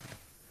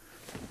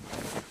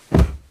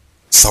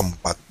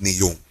 Sambat ni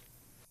Yong.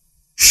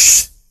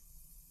 "Shh!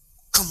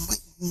 Huwag kang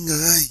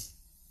maingay.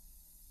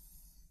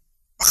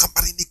 Baka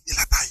marinig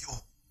nila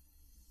tayo.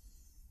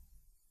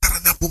 Tara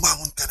na,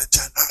 bumangon ka na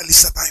dyan.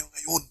 Aalis na tayo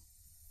ngayon."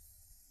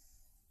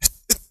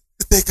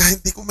 Teka,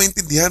 hindi ko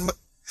maintindihan.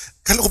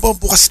 Kala ko ba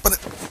bukas pa na...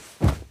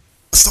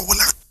 Basta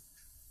wala.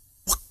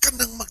 Huwag ka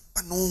nang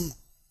magtanong.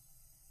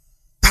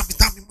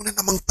 Dami-dami mo na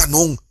namang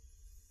tanong.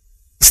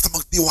 Basta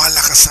magtiwala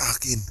ka sa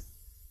akin.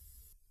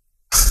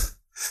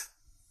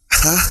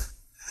 Ha?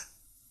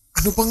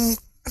 Ano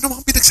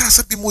bang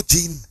pinagsasabi mo,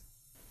 Jean?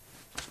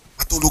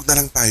 Matulog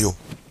na lang tayo.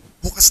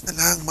 Bukas na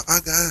lang,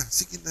 maaga.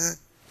 Sige na.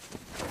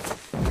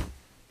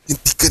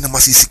 Hindi ka na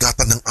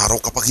masisigatan ng araw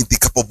kapag hindi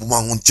ka pa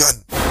bumangon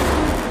dyan.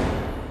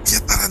 Kaya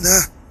tara na.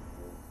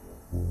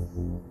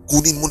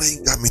 Kunin mo na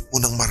yung gamit mo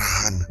ng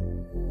marahan.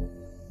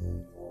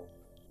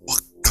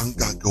 Huwag kang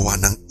gagawa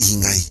ng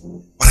ingay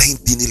para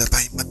hindi nila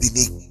tayo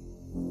madinig.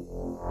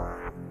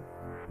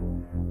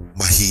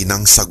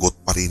 Mahinang sagot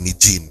pa rin ni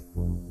Jean.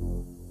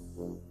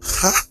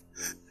 Ha?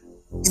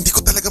 Hindi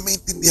ko talaga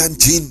maintindihan,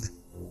 Jean.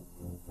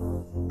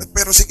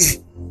 Pero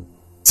sige,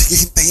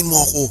 hintayin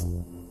mo ako.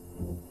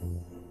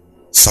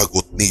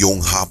 Sagot ni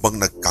Yong habang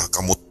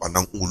nagkakamot pa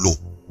ng ulo.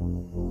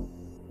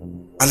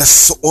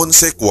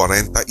 11:45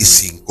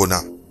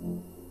 na.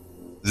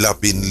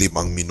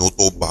 15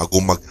 minuto bago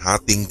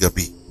maghating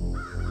gabi.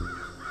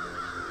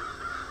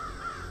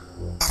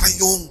 Tara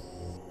Yong,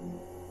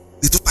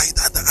 dito tayo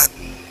dadaan.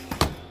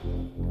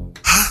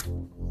 Ha?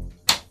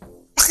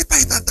 Bakit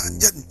tayo dadaan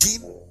dyan,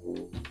 Jean?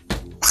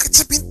 Bakit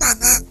sa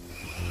bintana?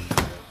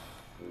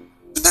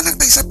 Doon na lang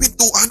tayo sa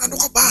pintuan, ano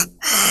ka ba?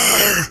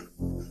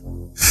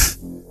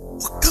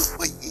 Huwag kang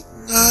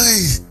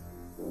maingay.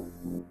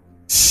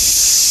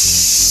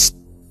 Shhh!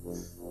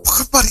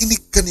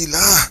 Maparinig ka nila.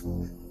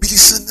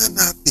 Bilisan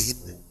na natin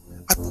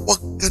at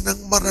huwag ka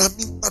ng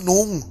maraming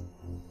tanong.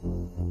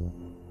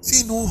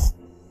 Sino?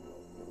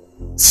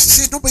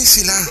 Sino ba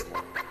sila?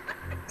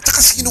 At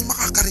saka sinong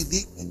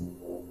makakarinig?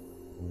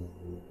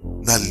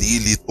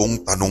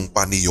 Nalilitong tanong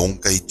pa ni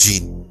Yong kay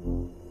Jean.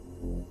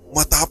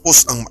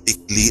 Matapos ang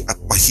maikli at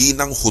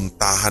mahinang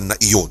huntahan na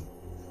iyon,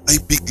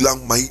 ay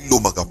biglang may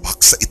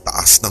lumagapak sa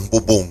itaas ng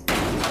bubong.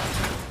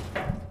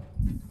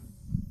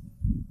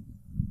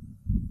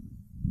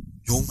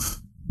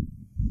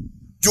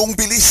 Yung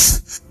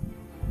bilis!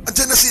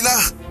 Andiyan na sila!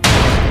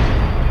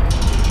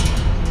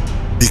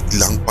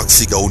 Biglang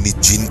pagsigaw ni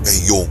Jean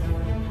kay Yong.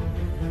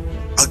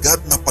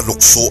 Agad na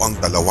palukso ang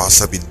dalawa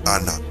sa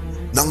bintana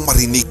nang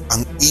marinig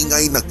ang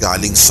ingay na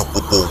galing sa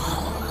bubong.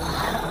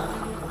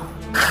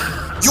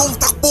 Yong,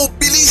 takbo!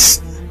 Bilis!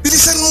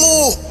 Bilisan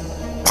mo!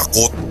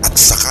 Takot at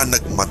saka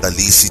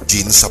nagmadali si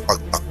Jean sa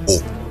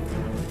pagtakbo.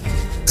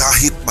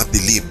 Kahit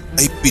madilim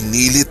ay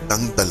pinilit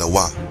ng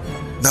dalawa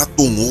na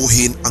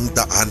tunguhin ang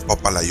daan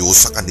papalayo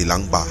sa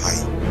kanilang bahay.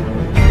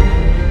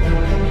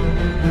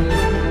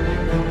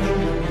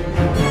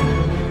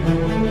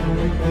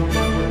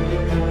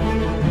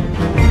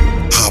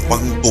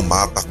 Habang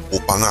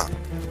tumatakbo pa nga,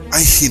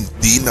 ay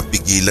hindi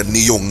napigilan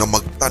ni Yong na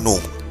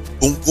magtanong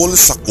tungkol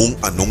sa kung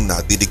anong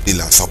nadinig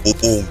nila sa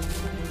bubong.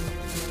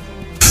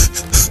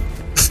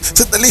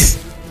 Sandali!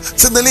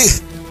 Sandali!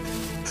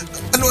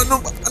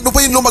 Ano ba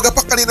yung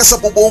lumagapak kanina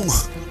sa bubong?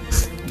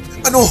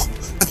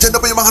 Andyan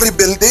na ba yung mga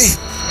rebelde?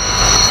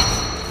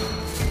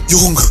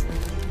 Yung,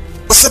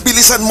 basta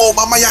bilisan mo,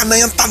 mamaya na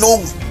yung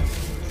tanong.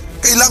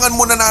 Kailangan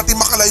muna natin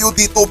makalayo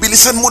dito,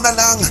 bilisan mo na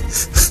lang.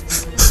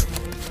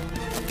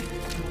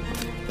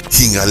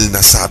 Hingal na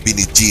sabi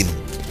ni Jean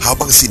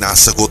habang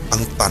sinasagot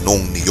ang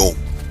tanong ni Yong.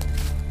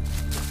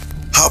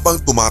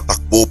 Habang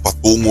tumatakbo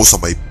patungo sa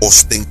may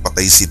posteng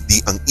patay sindi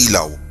ang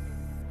ilaw,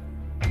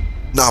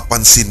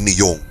 napansin ni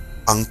Yong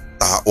ang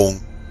taong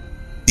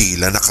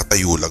tila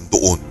nakatayo lang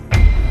doon.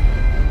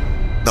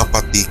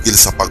 Napatigil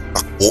sa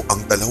pagtakbo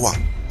ang dalawa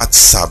at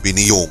sabi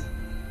ni Yong,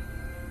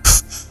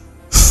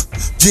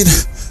 Jean,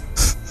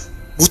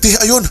 buti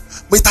ayun,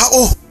 may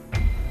tao.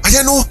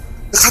 Ayan o,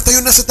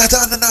 nakatayo na sa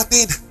dadaanan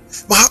natin.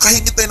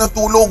 Makakahingi tayo ng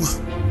tulong.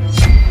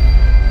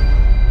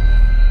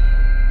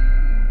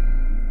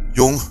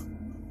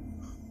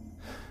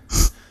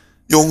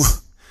 Yung,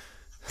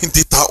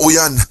 hindi tao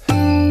yan.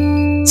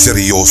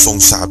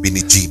 Seryosong sabi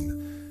ni Jean.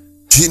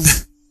 Jean,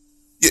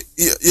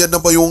 yan na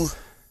ba yung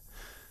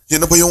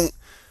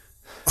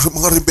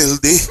mga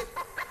rebelde?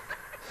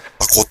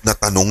 Takot na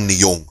tanong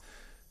ni Yong.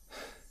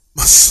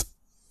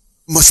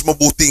 Mas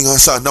mabuti nga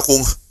sana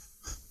kung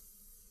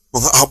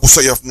mga Abu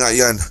Sayyaf nga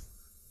yan.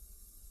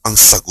 Ang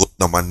sagot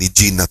naman ni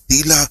Jean na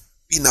tila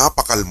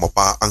pinapakalma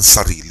pa ang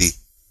sarili.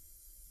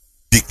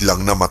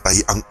 Biglang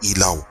namatay ang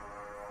ilaw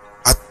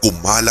at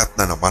kumalat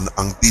na naman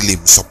ang dilim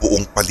sa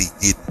buong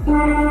paligid.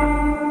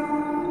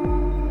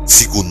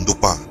 Segundo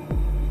pa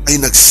ay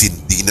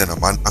nagsindi na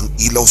naman ang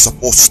ilaw sa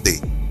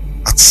poste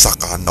at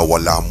saka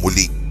nawala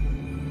muli.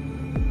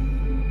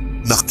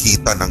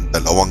 Nakita ng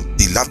dalawang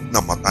dilat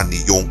na mata ni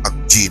Yong at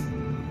Jean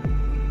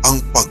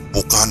ang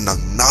pagbuka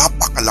ng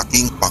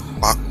napakalaking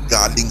pakpak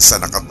galing sa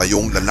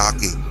nakatayong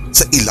lalaki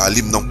sa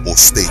ilalim ng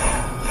poste.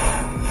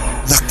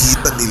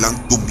 Nakita nilang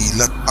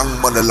dumilat ang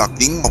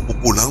malalaking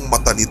mapupulang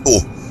mata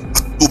nito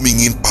at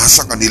tumingin pa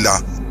sa kanila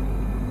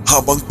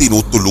habang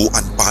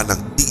tinutuluan pa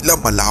ng tila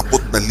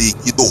malapot na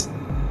likido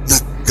na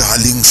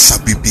galing sa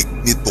bibig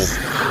nito.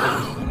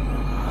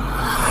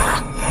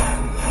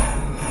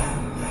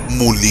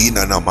 Muli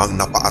na namang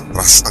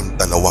napaatras ang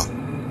dalawa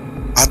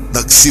at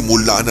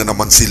nagsimula na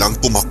naman silang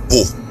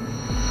tumakbo.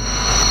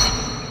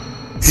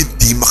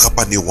 Hindi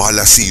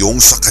makapaniwala si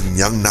Yong sa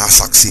kanyang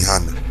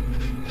nasaksihan.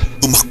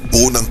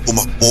 Tumakbo ng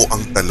tumakbo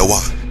ang dalawa.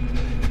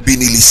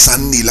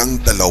 Binilisan nilang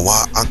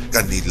dalawa ang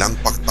kanilang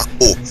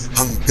pagtakbo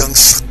hanggang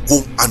sa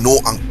kung ano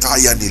ang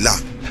kaya nila.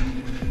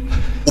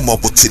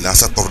 Umabot sila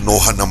sa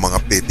tornohan ng mga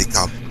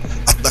pedicab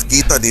at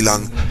nakita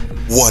nilang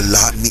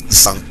wala ni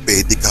isang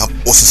pedicab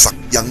o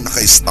sasakyang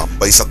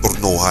naka-standby sa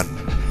tornohan.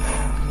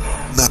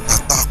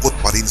 Natatakot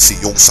pa rin si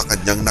Yong sa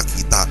kanyang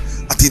nakita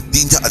at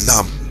hindi niya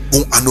alam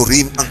kung ano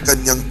rin ang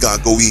kanyang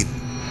gagawin.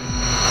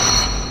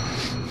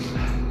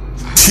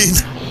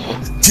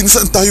 Jean,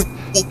 saan tayo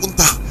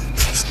pupunta?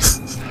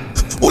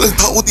 Walang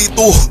tao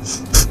dito.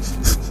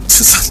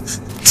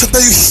 Saan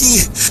tayo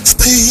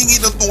hingi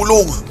ng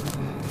tulong?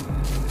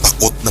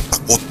 Takot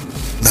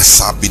na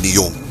sabi ni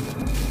Yong.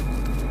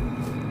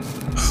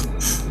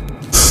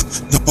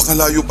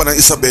 Napakalayo pa ng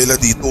Isabela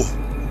dito.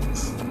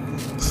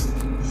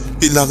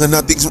 Kailangan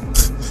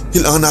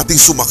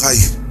nating sumakay.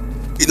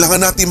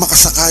 Kailangan nating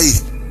makasakay.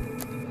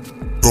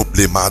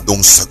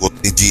 Problemadong sagot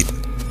ni Jean.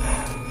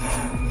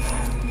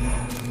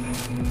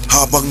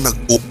 Habang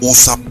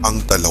nag-uusap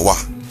ang dalawa,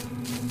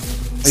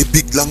 ay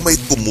biglang may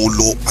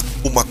tumulo at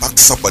pumatak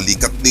sa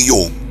balikat ni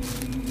Yong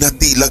na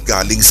tila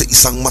galing sa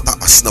isang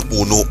mataas na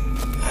puno.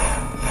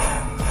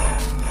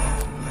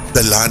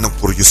 Dala ng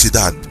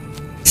kuryosidad,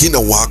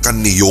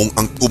 Hinawakan ni Yong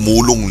ang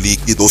tumulong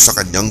likido sa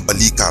kanyang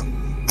balikat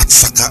at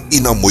saka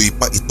inamoy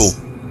pa ito.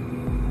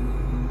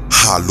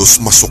 Halos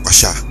masuka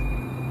siya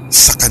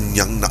sa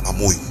kanyang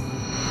naamoy.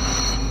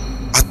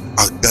 At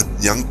agad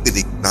niyang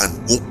tinignan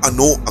kung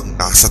ano ang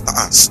nasa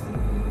taas.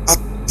 At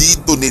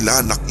dito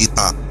nila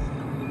nakita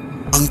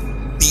ang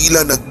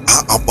tila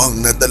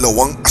nag-aabang na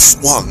dalawang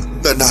aswang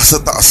na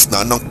nasa taas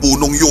na ng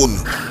punong yun.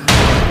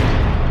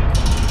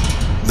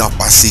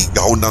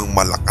 Napasigaw ng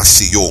malakas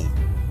si Yong.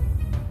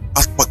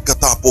 At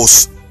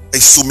pagkatapos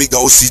ay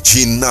sumigaw si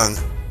Jin ng,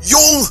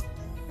 "Yong!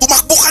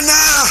 Tumakbo ka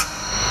na!"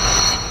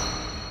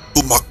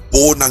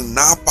 Tumakbo ng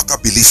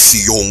napakabilis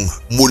si Yong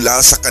mula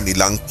sa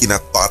kanilang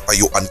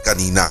kinatatayuan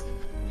kanina.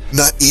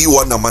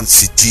 Naiwan naman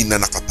si Jin na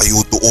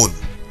nakatayo doon.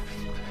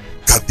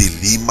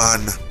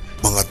 Kadiliman,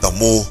 mga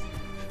damo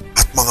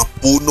at mga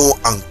puno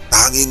ang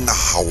tanging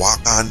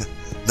nahawakan,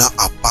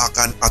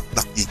 naapakan at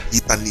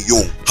nakikita ni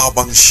Yong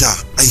habang siya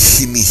ay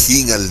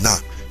hinihingal na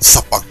sa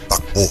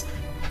pagtakbo.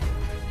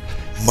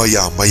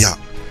 Maya-maya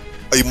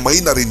ay may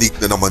narinig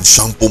na naman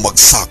siyang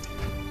bumagsak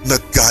na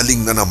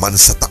galing na naman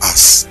sa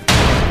taas.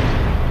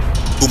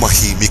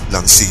 Tumahimik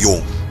lang si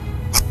Yong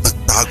at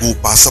nagtago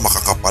pa sa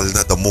makakapal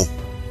na damo.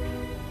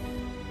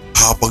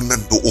 Habang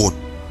nandoon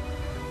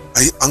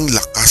ay ang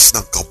lakas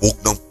ng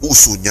kabog ng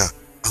puso niya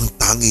ang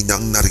tangi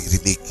niyang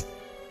naririnig.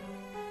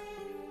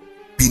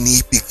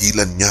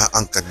 Pinipigilan niya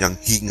ang kanyang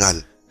hingal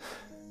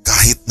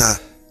kahit na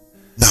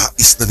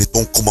nais na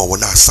nitong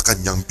kumawala sa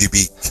kanyang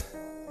bibig.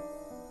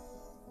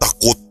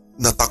 Takot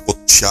na takot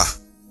siya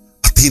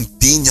at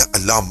hindi niya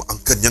alam ang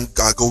kanyang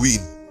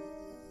gagawin.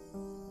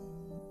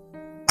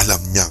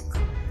 Alam niyang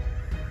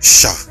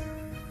siya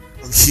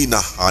ang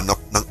hinahanap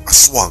ng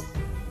aswang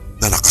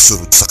na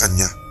nakasunod sa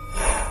kanya.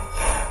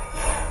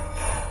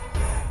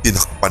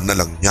 Tinakpan na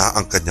lang niya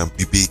ang kanyang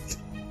bibig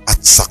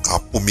at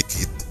saka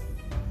pumikit.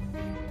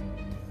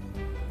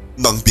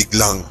 Nang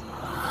biglang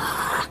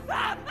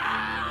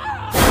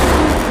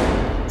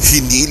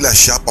hinila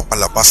siya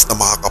papalabas na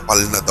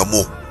makakapal na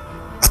damo.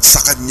 At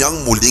sa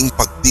kanyang muling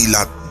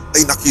pagdilat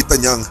ay nakita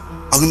niyang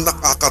ang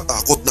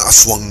nakakatakot na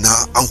aswang na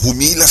ang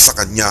humila sa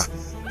kanya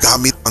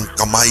gamit ang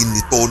kamay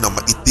nito na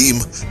maitim,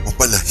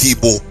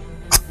 mapalahibo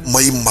at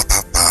may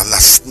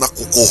matatalas na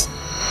kuko.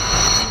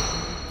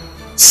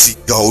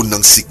 Sigaw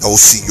ng sigaw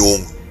si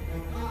Yong.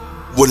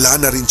 Wala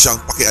na rin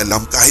siyang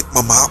pakialam kahit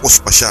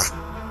mamaos pa siya.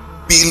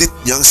 Pilit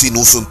niyang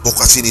sinusuntok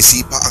at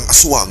sinisipa ang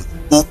aswang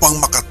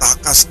upang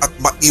makatakas at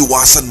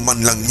maiwasan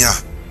man lang niya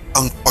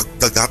ang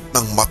pagdagat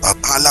ng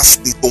matatalas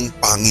nitong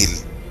pangil.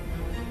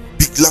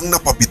 Biglang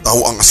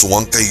napabitaw ang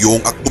aswang kay Yong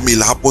at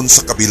tumilapon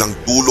sa kabilang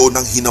dulo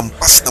ng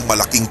hinampas na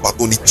malaking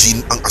bato ni Jin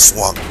ang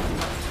aswang.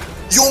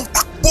 "Yong,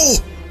 takbo!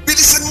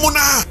 Bilisan mo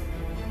na!"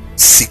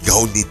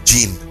 Sigaw ni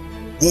Jin.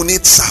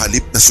 Ngunit sa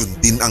halip na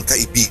sundin ang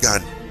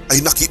kaibigan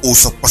ay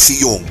nakiusap pa si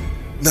Yong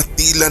na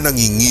tila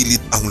nangingilid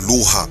ang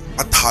luha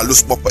at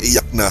halos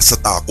mapaiyak na sa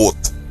takot.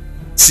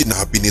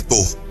 Sinabi nito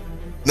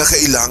na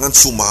kailangan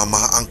sumama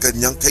ang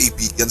kanyang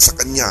kaibigan sa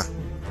kanya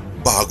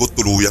bago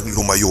tuluyang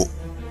lumayo.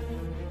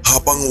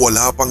 Habang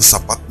wala pang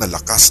sapat na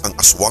lakas ang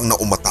aswang na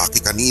umatake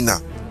kanina,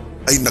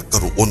 ay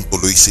nagkaroon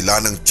tuloy sila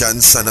ng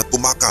tsansa na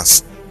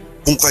tumakas,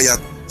 kung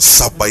kaya't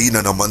sabay na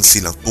naman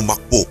silang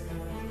tumakbo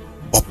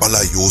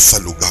papalayo sa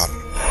lugar.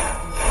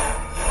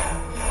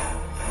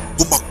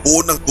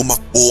 Tumakbo ng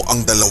tumakbo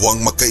ang dalawang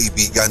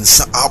magkaibigan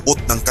sa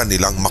abot ng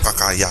kanilang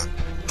makakaya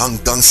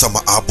hanggang sa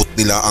maabot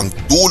nila ang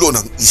dulo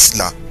ng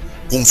isla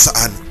kung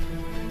saan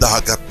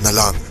dagat na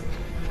lang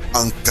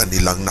ang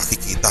kanilang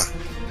nakikita.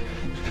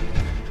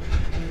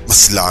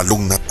 Mas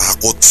lalong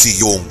natakot si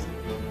Yong.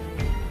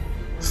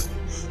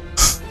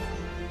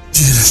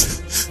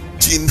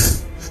 Jin,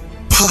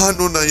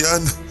 paano na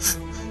yan?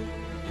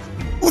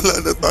 Wala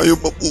na tayo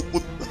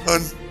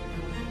mapupuntahan.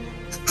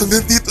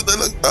 Hanggang dito na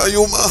lang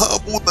tayo,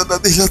 maaabutan na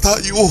nila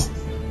tayo.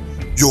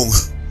 Yong,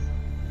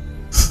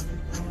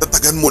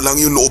 tatagan mo lang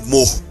yung loob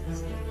mo.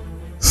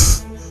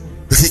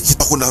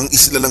 Nakikita ko na ang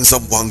isla ng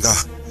Zamboanga.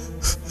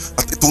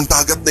 At itong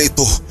dagat na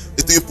ito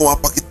yung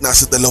pumapakit na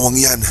sa dalawang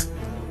yan.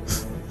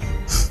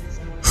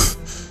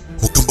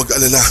 Huwag kang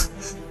mag-alala.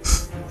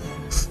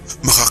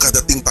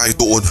 Makakadating tayo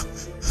doon.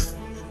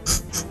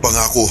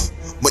 Pangako,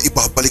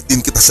 maibabalik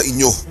din kita sa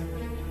inyo.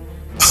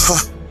 Ha?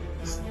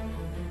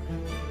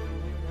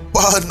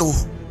 Paano?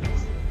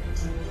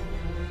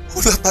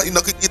 Wala tayong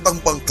nakikitang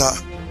bangka.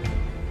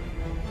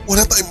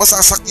 Wala tayong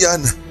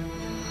masasakyan.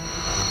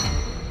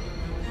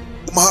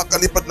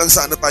 Makakalipad lang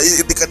sana tayo,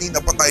 edi kanina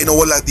pa tayo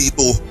nawala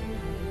dito.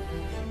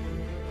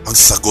 Ang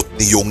sagot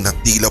ni Yong na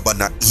tila ba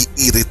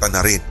naiirita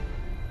na rin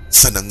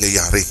sa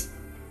nangyayari.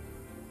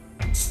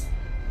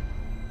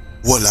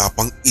 Wala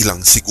pang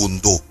ilang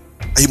segundo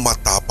ay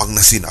matapang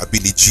na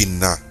sinabi ni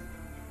Jin na,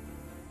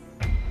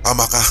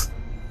 "Tama ka.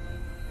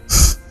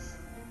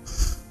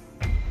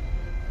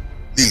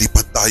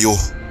 Lilipad tayo."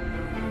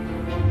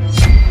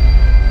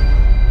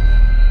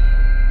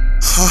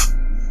 Ha?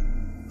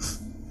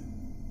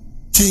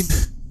 Jin,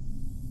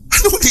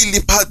 anong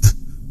lilipad?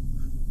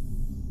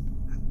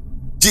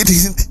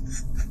 Jin,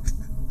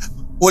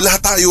 wala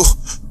tayo.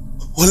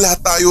 Wala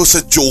tayo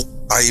sa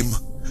joke time.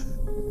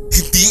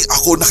 Hindi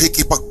ako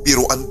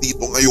nakikipagbiruan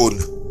dito ngayon.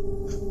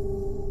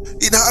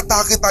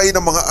 Inaatake tayo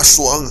ng mga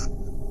aswang.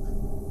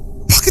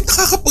 Bakit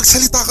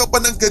nakakapagsalita ka pa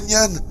ng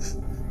ganyan?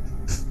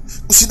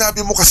 Kung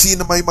sinabi mo kasi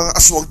na may mga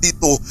aswang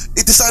dito,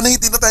 di sana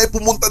hindi na tayo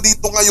pumunta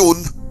dito ngayon.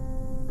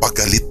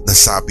 Pagalit na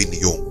sabi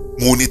ni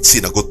Yong, ngunit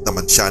sinagot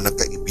naman siya ng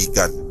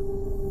kaibigan.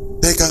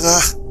 Teka nga,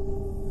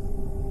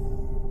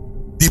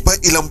 di ba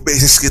ilang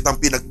beses kitang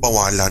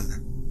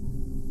pinagbawalan?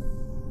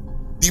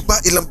 Di ba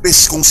ilang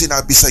beses kong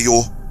sinabi sa'yo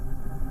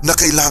na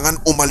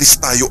kailangan umalis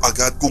tayo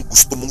agad kung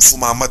gusto mong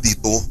sumama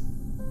dito?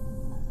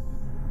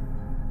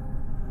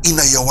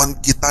 Inayawan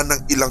kita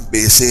ng ilang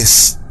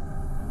beses,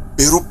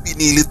 pero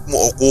pinilit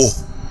mo ako.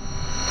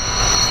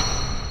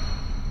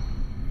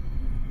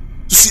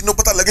 So sino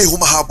pa talaga yung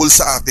humahabol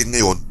sa atin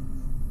ngayon?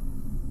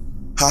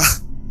 Ha?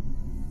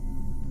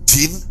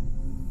 Jin?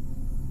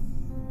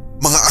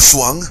 Mga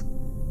aswang?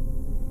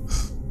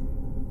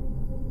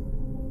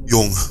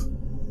 Yong,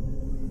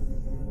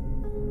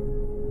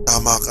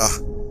 tama ka.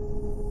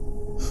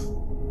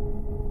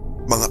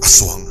 Mga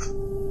aswang.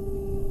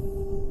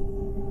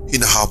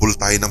 Hinahabol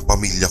tayo ng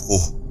pamilya ko.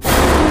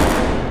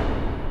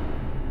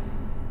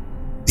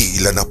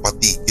 Tila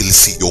napatigil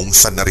si Yong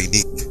sa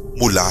narinig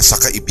mula sa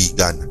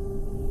kaibigan.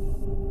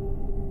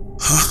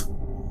 Ha?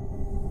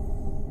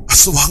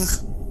 Aswang?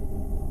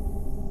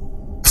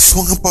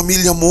 Aswang ang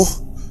pamilya mo?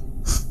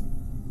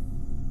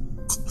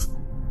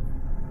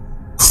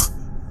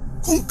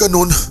 Kung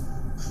ganun,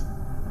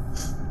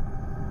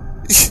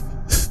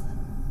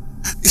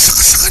 isa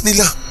ka sa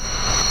kanila.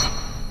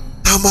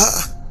 Tama.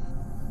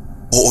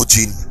 Oo,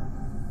 Jin.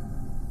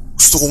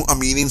 Gusto kong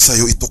aminin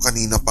sa'yo ito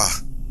kanina pa.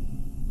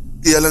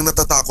 Kaya lang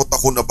natatakot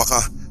ako na baka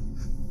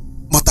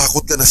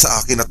matakot ka na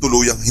sa akin at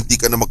tuluyang hindi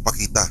ka na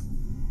magpakita.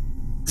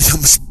 Kaya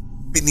mas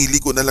pinili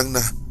ko na lang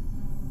na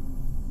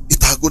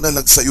itago na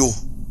lang sa'yo.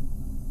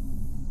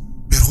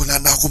 Pero wala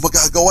na ako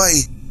magagawa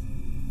eh.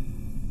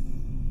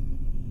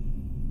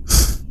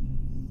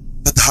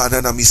 Tadhana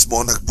na mismo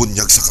ang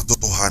nagbunyag sa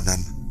katotohanan.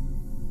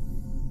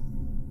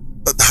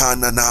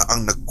 Tadhana na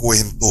ang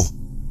nagkwento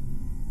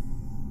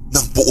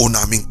ng buo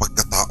naming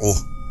pagkatao.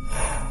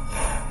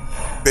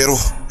 Pero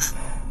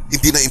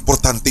hindi na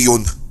importante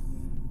yun.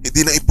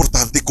 Hindi na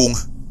importante kung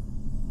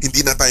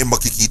hindi na tayo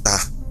magkikita.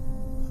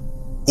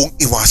 Kung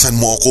iwasan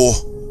mo ako,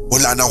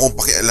 wala na akong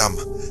pakialam.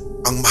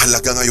 Ang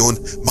mahalaga ngayon,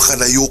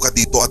 makalayo ka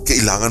dito at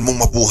kailangan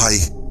mong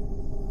mabuhay.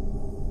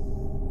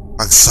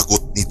 Ang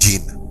sagot ni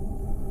Jin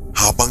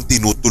habang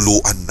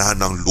tinutuluan na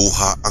ng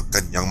luha ang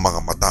kanyang mga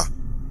mata.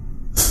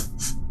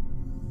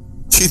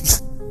 Jin,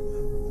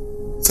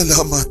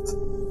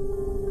 salamat.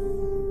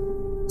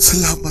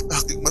 Salamat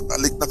aking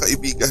matalik na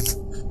kaibigan.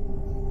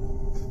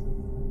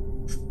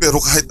 Pero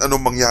kahit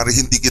anong mangyari,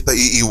 hindi kita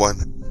iiwan.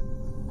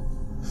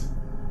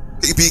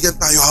 Kaibigan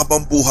tayo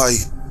habang buhay.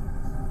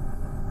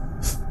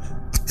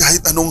 At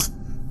kahit anong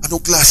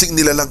klaseng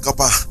nilalang ka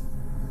pa,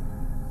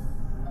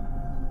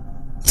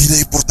 hindi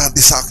na importante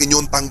sa akin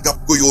yun,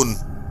 tanggap ko yun.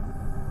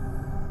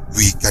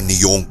 Wika ni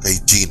Yong kay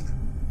Jin,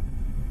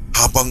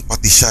 habang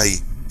pati siya'y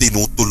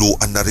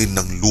tinutuluan na rin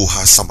ng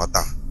luha sa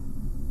mata.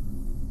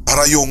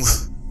 Tara Yong,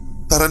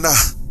 tara na.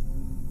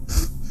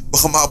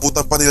 Baka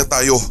maabutan pa nila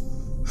tayo.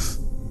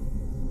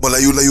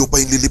 Malayo-layo pa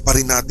yung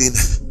liliparin natin.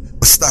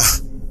 Basta,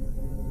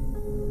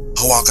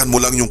 hawakan mo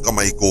lang yung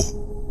kamay ko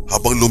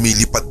habang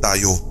lumilipad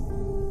tayo.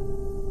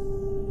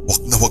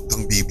 Wag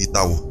kang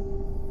bibitaw.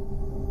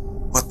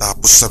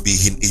 Matapos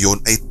sabihin iyon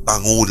ay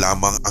tango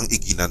lamang ang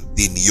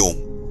iginanti ni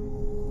Yong.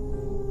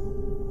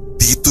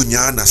 Dito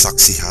niya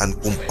nasaksihan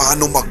kung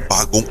paano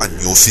magbagong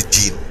anyo si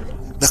Jin,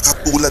 na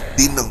katulad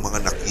din ng mga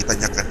nakita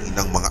niya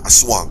kaninang mga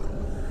aswang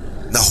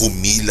na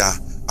humila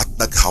at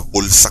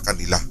naghabol sa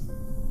kanila.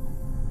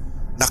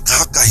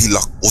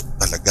 Nakakahilakot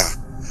talaga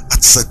at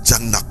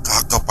sadyang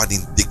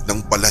nakakapanindig ng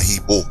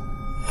balahibo.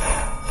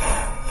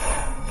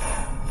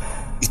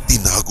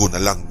 Itinago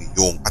na lang ni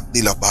Yong at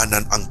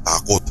nilabanan ang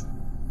takot.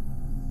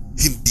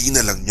 Hindi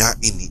na lang niya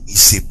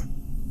iniisip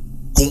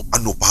kung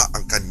ano pa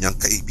ang kanyang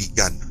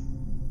kaibigan,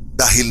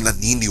 dahil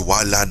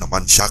naniniwala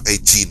naman siya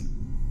kay Jin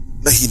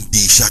na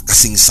hindi siya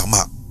kasing sama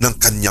ng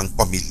kanyang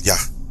pamilya.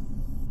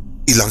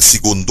 Ilang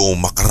segundo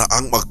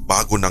makaraang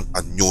magbago ng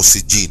anyo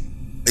si Jin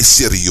ay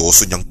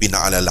seryoso niyang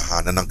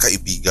pinaalalahanan ng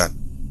kaibigan.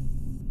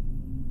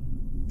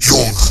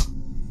 Yong,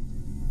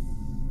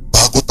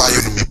 bago tayo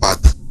lumipad,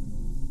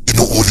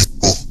 inuulit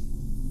ko,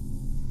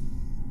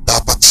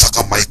 dapat sa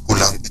kamay ko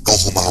lang ikaw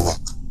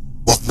humawak.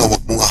 Wag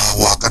mong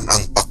hahawakan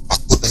ang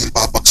pakpak ko dahil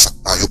babagsak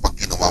tayo pag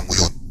ginawa mo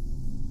yun.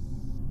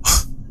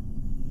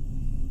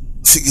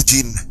 Sige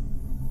Jin,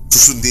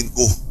 susundin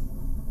ko.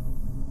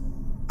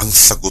 Ang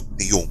sagot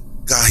ni Yong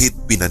kahit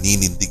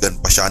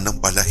pinaninindigan pa siya ng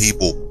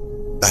balahibo,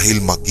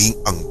 dahil maging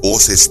ang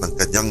boses ng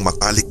kanyang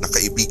matalik na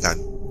kaibigan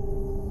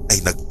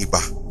ay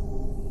nag-iba.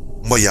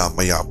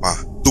 Maya-maya pa,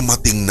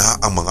 dumating na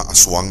ang mga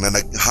aswang na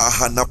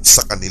naghahanap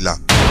sa kanila.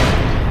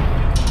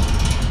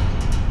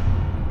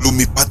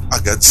 Lumipad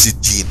agad si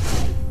Jin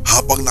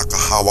habang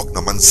nakahawak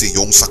naman si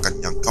Yong sa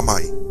kanyang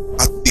kamay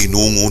at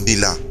tinungo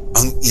nila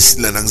ang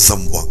isla ng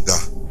Zamboanga.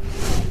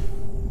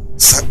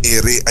 Sa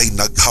ere ay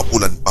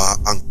naghabulan pa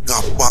ang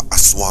kapwa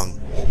aswang.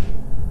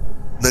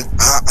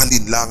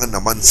 Nag-aalinlangan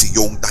naman si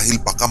Yong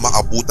dahil baka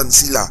maabutan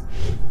sila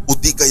o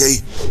di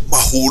kaya'y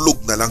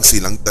mahulog na lang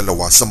silang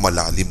dalawa sa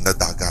malalim na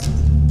dagat.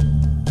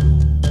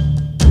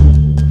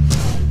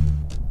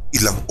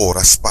 Ilang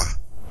oras pa,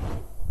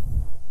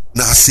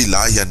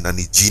 nasilayan na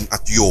ni Jean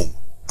at Yong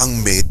ang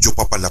medyo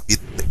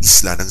papalapit na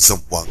isla ng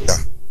Zamboanga.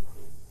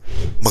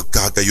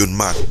 Magkagayon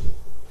man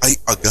ay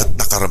agad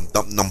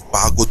nakaramdam ng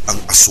pagod ang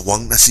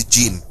aswang na si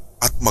Jean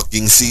at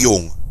maging si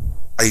Yong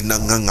ay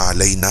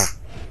nangangalay na.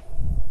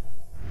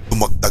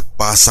 Tumagdag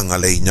pa sa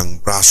ngalay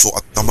niyang braso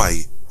at kamay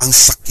ang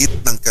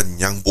sakit ng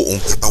kanyang buong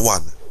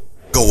katawan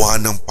gawa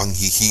ng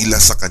panghihila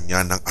sa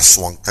kanya ng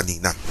aswang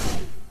kanina.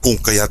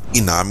 Kung kaya't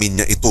inamin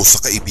niya ito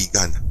sa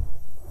kaibigan.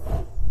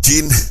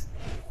 Jean,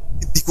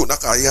 hindi ko na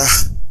kaya.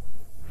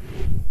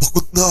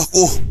 Pagod na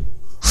ako.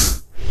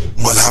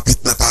 Malapit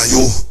na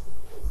tayo.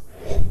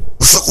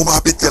 Basta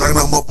kumapit ka lang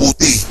ng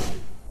mabuti.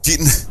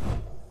 Jean,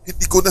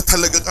 hindi ko na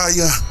talaga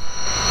kaya.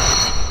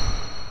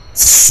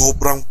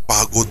 Sobrang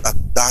pagod at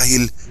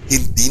dahil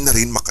hindi na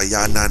rin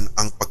makayanan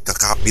ang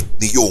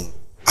pagkakapit ni Yong,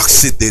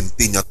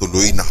 aksidente niya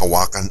tuloy na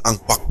hawakan ang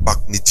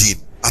pakpak ni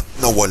Jean at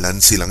nawalan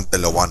silang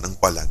dalawa ng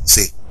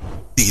balanse.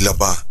 Tila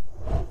ba,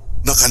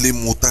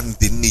 nakalimutan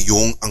din ni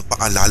Yong ang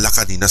paalala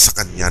kanina sa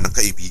kanya ng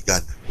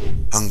kaibigan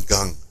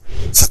hanggang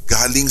sa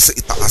galing sa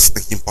itaas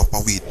na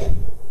himpapawid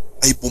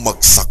ay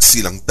bumagsak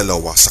silang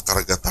dalawa sa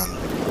karagatan.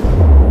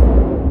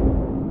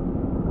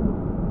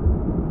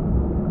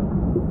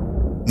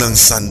 Nang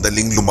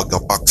sandaling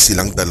lumagapak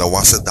silang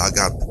dalawa sa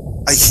dagat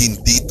ay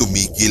hindi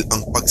tumigil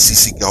ang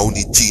pagsisigaw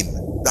ni Jean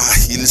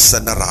dahil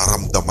sa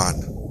nararamdaman.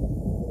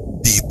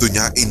 Dito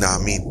niya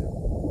inamin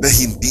na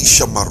hindi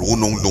siya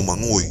marunong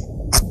lumangoy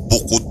at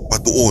bukod pa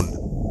doon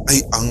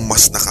ay ang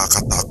mas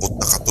nakakatakot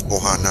na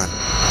katotohanan.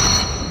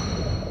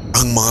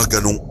 Ang mga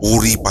ganong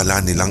uri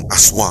pala nilang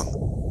aswang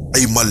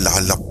ay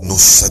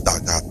malalapnos sa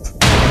dagat.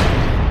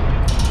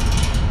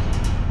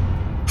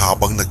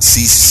 Habang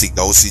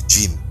nagsisisigaw si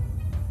Jean,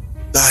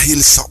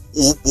 dahil sa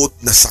ubod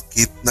na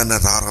sakit na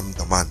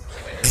nararamdaman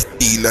ay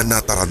tila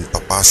nataranta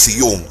pa si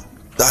Yong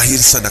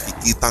dahil sa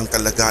nakikitang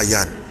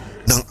kalagayan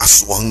ng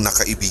aswang na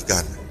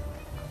kaibigan.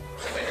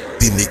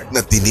 Dinig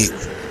na dinig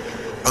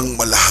ang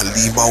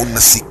malahalimaw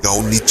na sigaw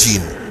ni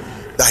Jean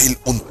dahil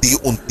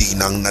unti-unti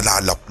nang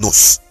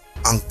nalalapnos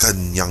ang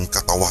kanyang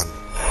katawan.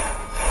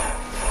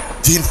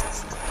 Jean,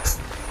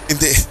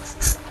 hindi.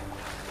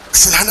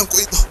 Kasalanan ko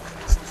ito.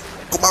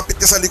 Kumapit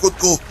ka sa likod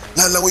ko.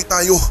 Lalangoy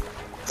tayo.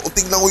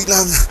 Kaunting langoy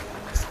lang.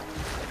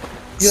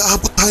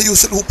 Iaabot tayo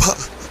sa lupa.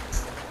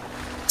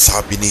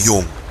 Sabi ni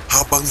Yong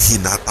habang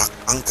hinatak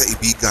ang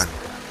kaibigan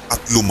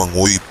at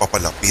lumangoy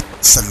papalapit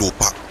sa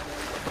lupa.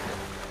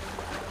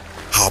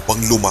 Habang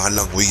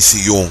lumalangoy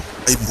si Yong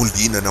ay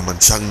muli na naman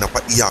siyang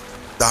napaiyak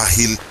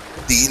dahil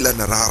tila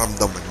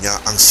nararamdaman niya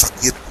ang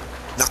sakit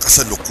na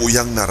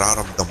kasalukuyang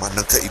nararamdaman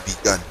ng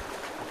kaibigan.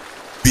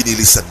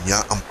 Binilisan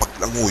niya ang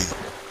paglangoy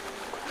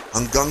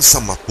hanggang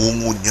sa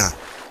matungo niya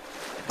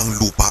ang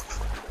lupa.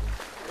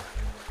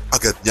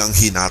 Agad niyang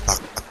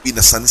hinatak at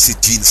pinasan si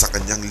Jean sa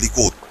kanyang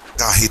likod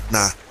kahit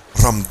na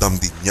ramdam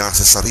din niya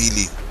sa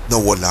sarili na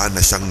wala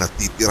na siyang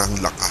natitirang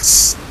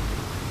lakas.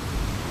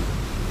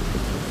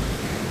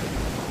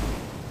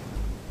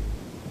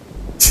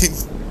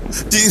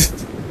 Jean,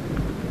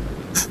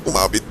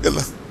 umabit ka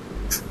lang.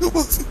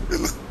 Umabit ka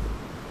lang.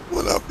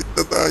 Malapit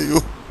na tayo.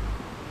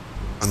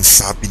 Ang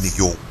sabi ni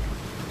Yong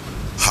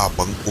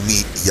habang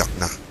umiiyak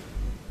na.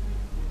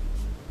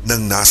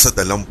 Nang nasa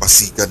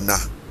dalampasigan na,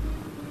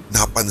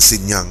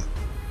 napansin niyang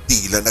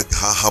tila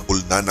naghahabol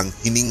na ng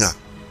hininga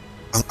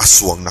ang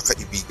aswang na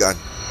kaibigan.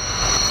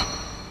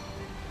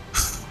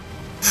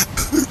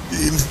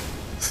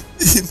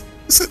 Jean,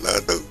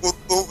 kasalanan ko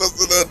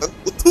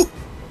to.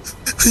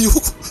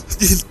 Ayoko,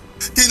 Jean.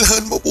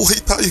 Kailangan mabuhay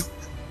tayo.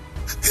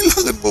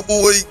 Kailangan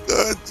mabuhay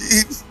ka,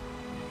 Jean.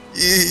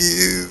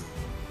 Jean.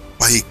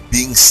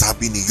 Pahigping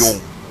sabi ni Yong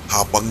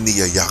habang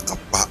niyayakap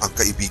pa ang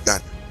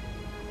kaibigan.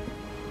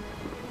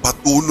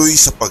 Patuloy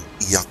sa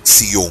pag-iyak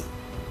si Yong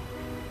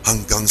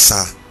hanggang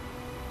sa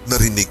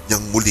narinig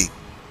niyang muli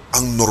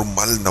ang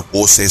normal na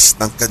boses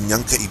ng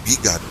kanyang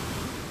kaibigan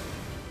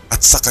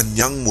at sa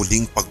kanyang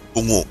muling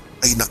pagtungo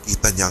ay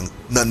nakita niyang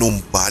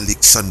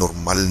nanumbalik sa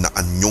normal na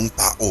anyong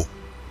tao,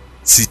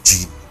 si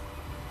Jean.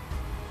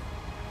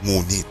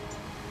 Ngunit,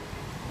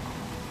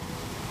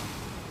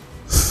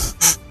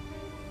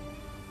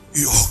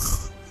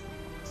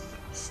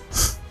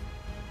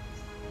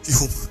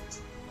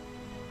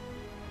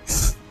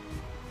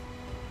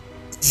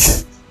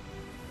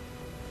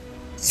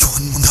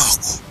 iwan mo na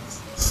ako.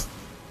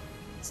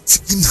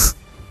 Sige na.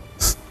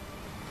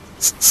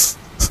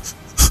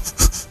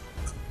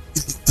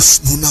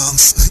 Iligtas mo na ang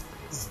sarili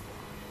mo.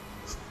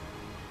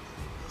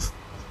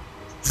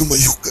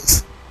 Lumayo ka na.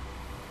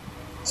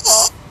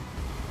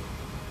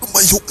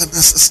 Lumayo ka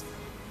na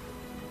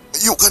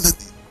Lumayo ka na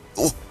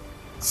dito.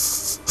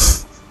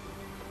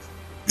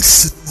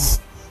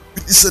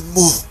 Bilisan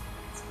mo.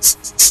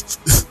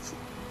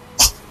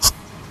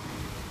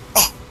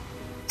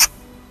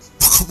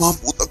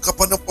 maabutan ka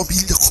pa ng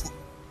pamilya ko.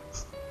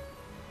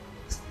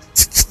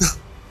 Sige na.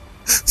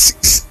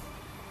 Sige.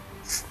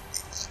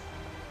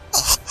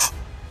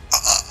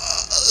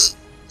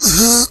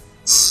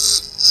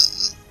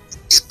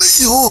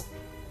 Inayo.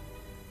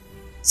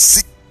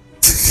 Sige.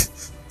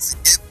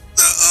 Sige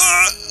na.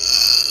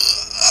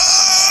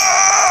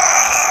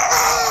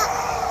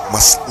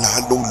 Mas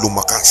lalong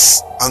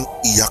lumakas ang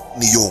iyak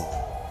ni Yong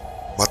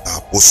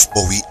matapos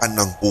bawian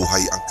ng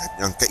buhay ang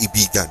kanyang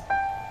kaibigan.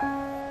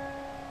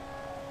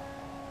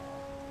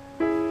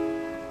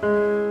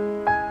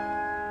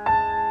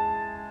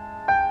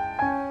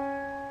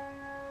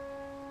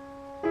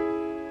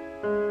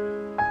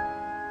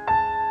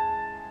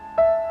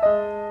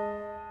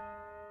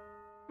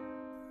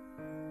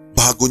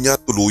 Bago niya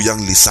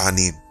tuluyang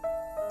lisanin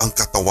ang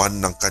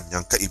katawan ng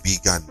kanyang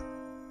kaibigan,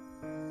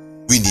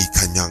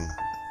 winika niyang,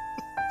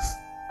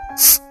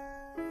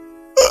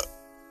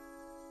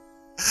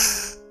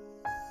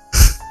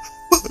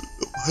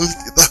 mahal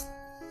kita,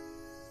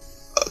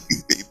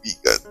 aking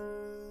kaibigan.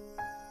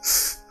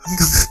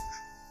 Hanggang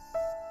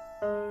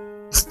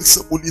sa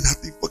muli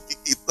nating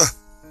pagkikita.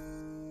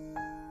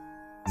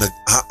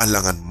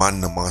 Nag-aalangan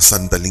man ng mga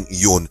sandaling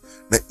iyon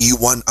na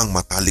iwan ang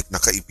matalik na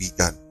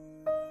kaibigan,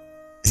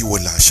 ay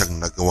wala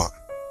siyang nagawa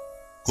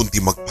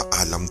kundi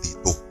magpaalam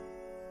dito.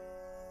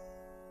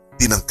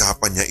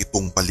 Tinangkapan niya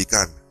itong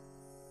balikan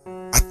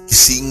at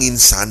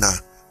kisingin sana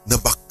na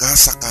baka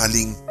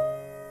sakaling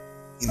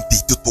hindi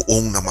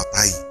totoong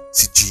namatay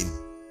si Jean.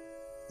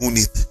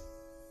 Ngunit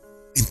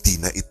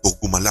hindi na ito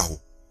gumalaw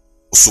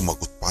o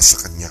sumagot pa sa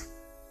kanya.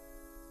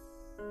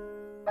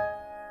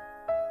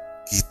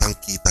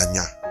 Kitang-kita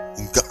niya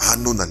kung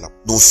gaano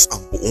nalapnos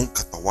ang buong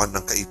katawan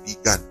ng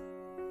kaibigan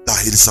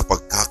dahil sa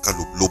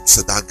pagkakalublob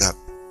sa dagat.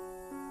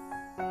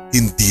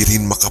 Hindi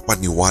rin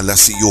makapaniwala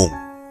si Yong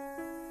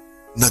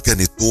na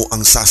ganito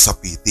ang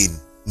sasapitin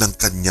ng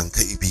kanyang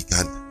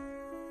kaibigan.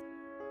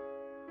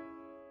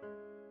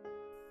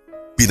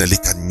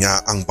 Binalikan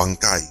niya ang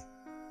bangkay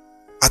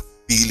at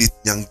pilit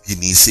niyang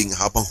ginising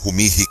habang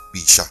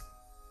humihikbi siya.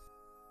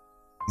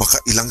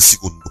 Makailang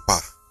segundo pa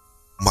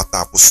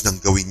matapos niyang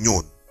gawin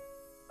yun,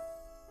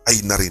 ay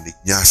narinig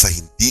niya sa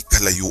hindi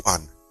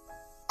kalayuan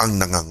ang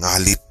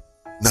nangangalit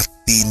na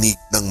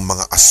tinig ng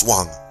mga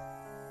aswang,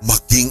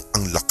 maging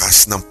ang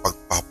lakas ng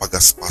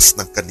pagpapagaspas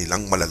ng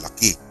kanilang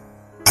malalaki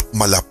at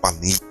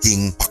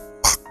malapaniking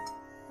pakpak.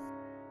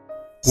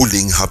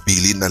 Huling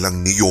habilin na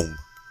lang ni Yong,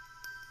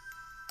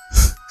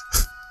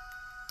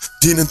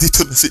 "Di,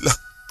 nandito na sila.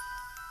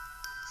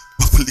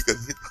 Babalikan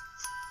kita.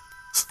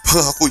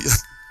 Pangako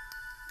yan.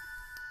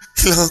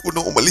 Kailangan ko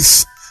nang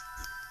umalis."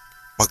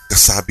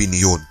 Pagkasabi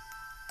ni Yon,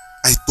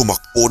 ay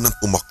tumakbo ng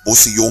tumakbo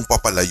si Yong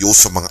papalayo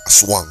sa mga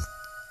aswang.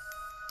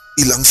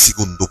 Ilang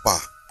segundo pa,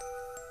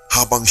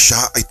 habang siya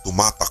ay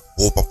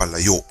tumatakbo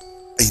papalayo,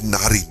 ay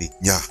narinig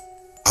niya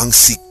ang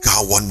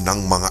sigawan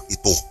ng mga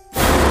ito.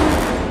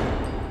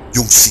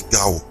 Yung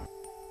sigaw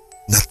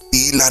na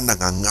tila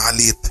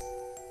nangangalit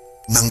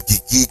ng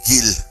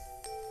gigigil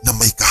na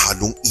may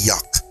kahalong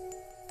iyak.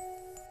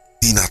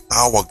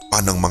 Tinatawag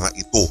pa ng mga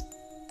ito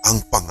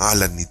ang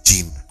pangalan ni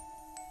Jean.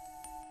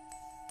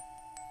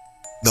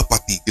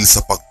 Napatigil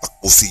sa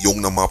pagtakbo si Yong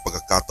ng mga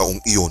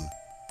pagkakataong iyon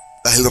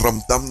dahil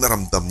ramdam na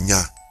ramdam niya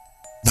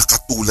na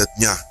katulad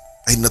niya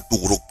ay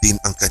nadurog din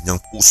ang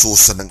kanyang puso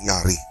sa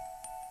nangyari.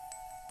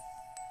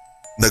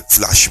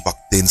 Nag-flashback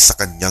din sa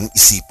kanyang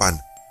isipan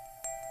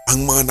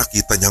ang mga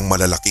nakita niyang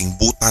malalaking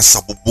butas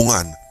sa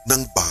bubungan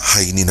ng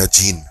bahay ni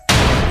Jean.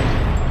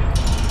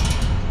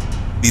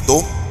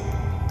 "Dito?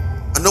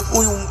 Ano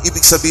po yung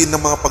ibig sabihin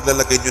ng mga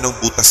paglalagay niyo ng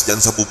butas dyan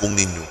sa bubong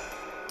ninyo?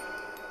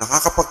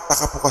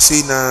 Nakakapagtaka po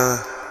kasi na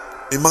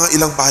may mga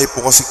ilang bahay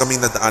po kasi kaming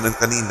nadaanan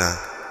kanina.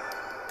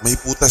 May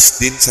butas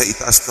din sa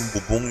itaas ng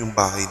bubong yung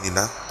bahay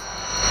nila."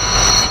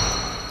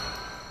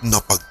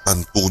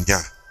 Napagtanto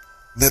niya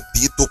na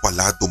dito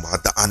pala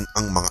dumadaan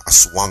ang mga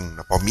aswang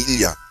na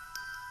pamilya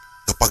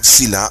kapag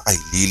sila ay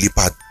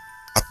lilipad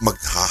at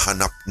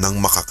maghahanap ng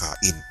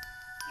makakain.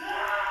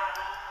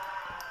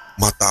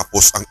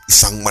 Matapos ang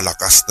isang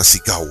malakas na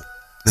sigaw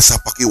na sa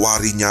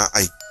pakiwari niya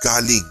ay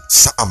galing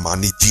sa ama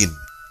ni Jean,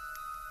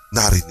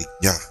 narinig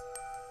niya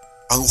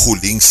ang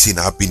huling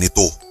sinabi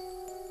nito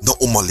na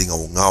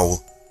umalingaw-ngaw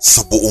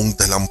sa buong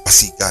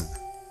dalampasigan.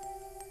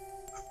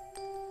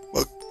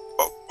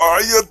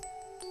 "Magpapayad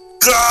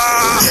ka!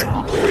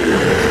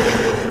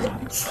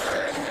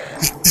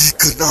 Hindi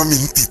ka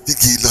namin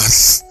titigilan.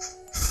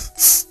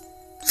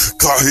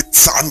 Kahit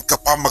saan ka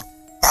pa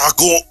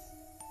magtago,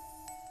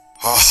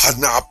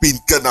 hahanapin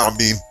ka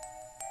namin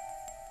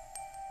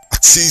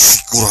at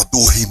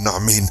sisiguraduhin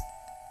namin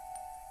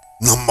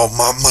na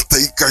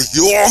mamamatay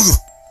kayong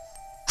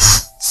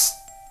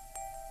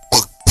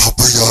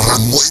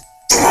pagbabayaran mo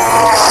ito."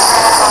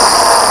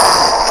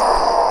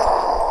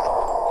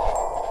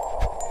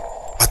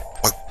 At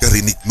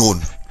pagkarinig nun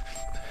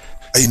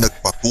ay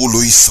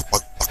nagpatuloy sa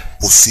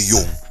pagtakbo si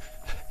Yong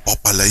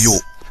papalayo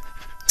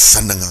sa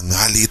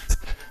nangangalit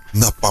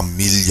na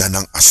pamilya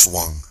ng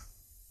aswang.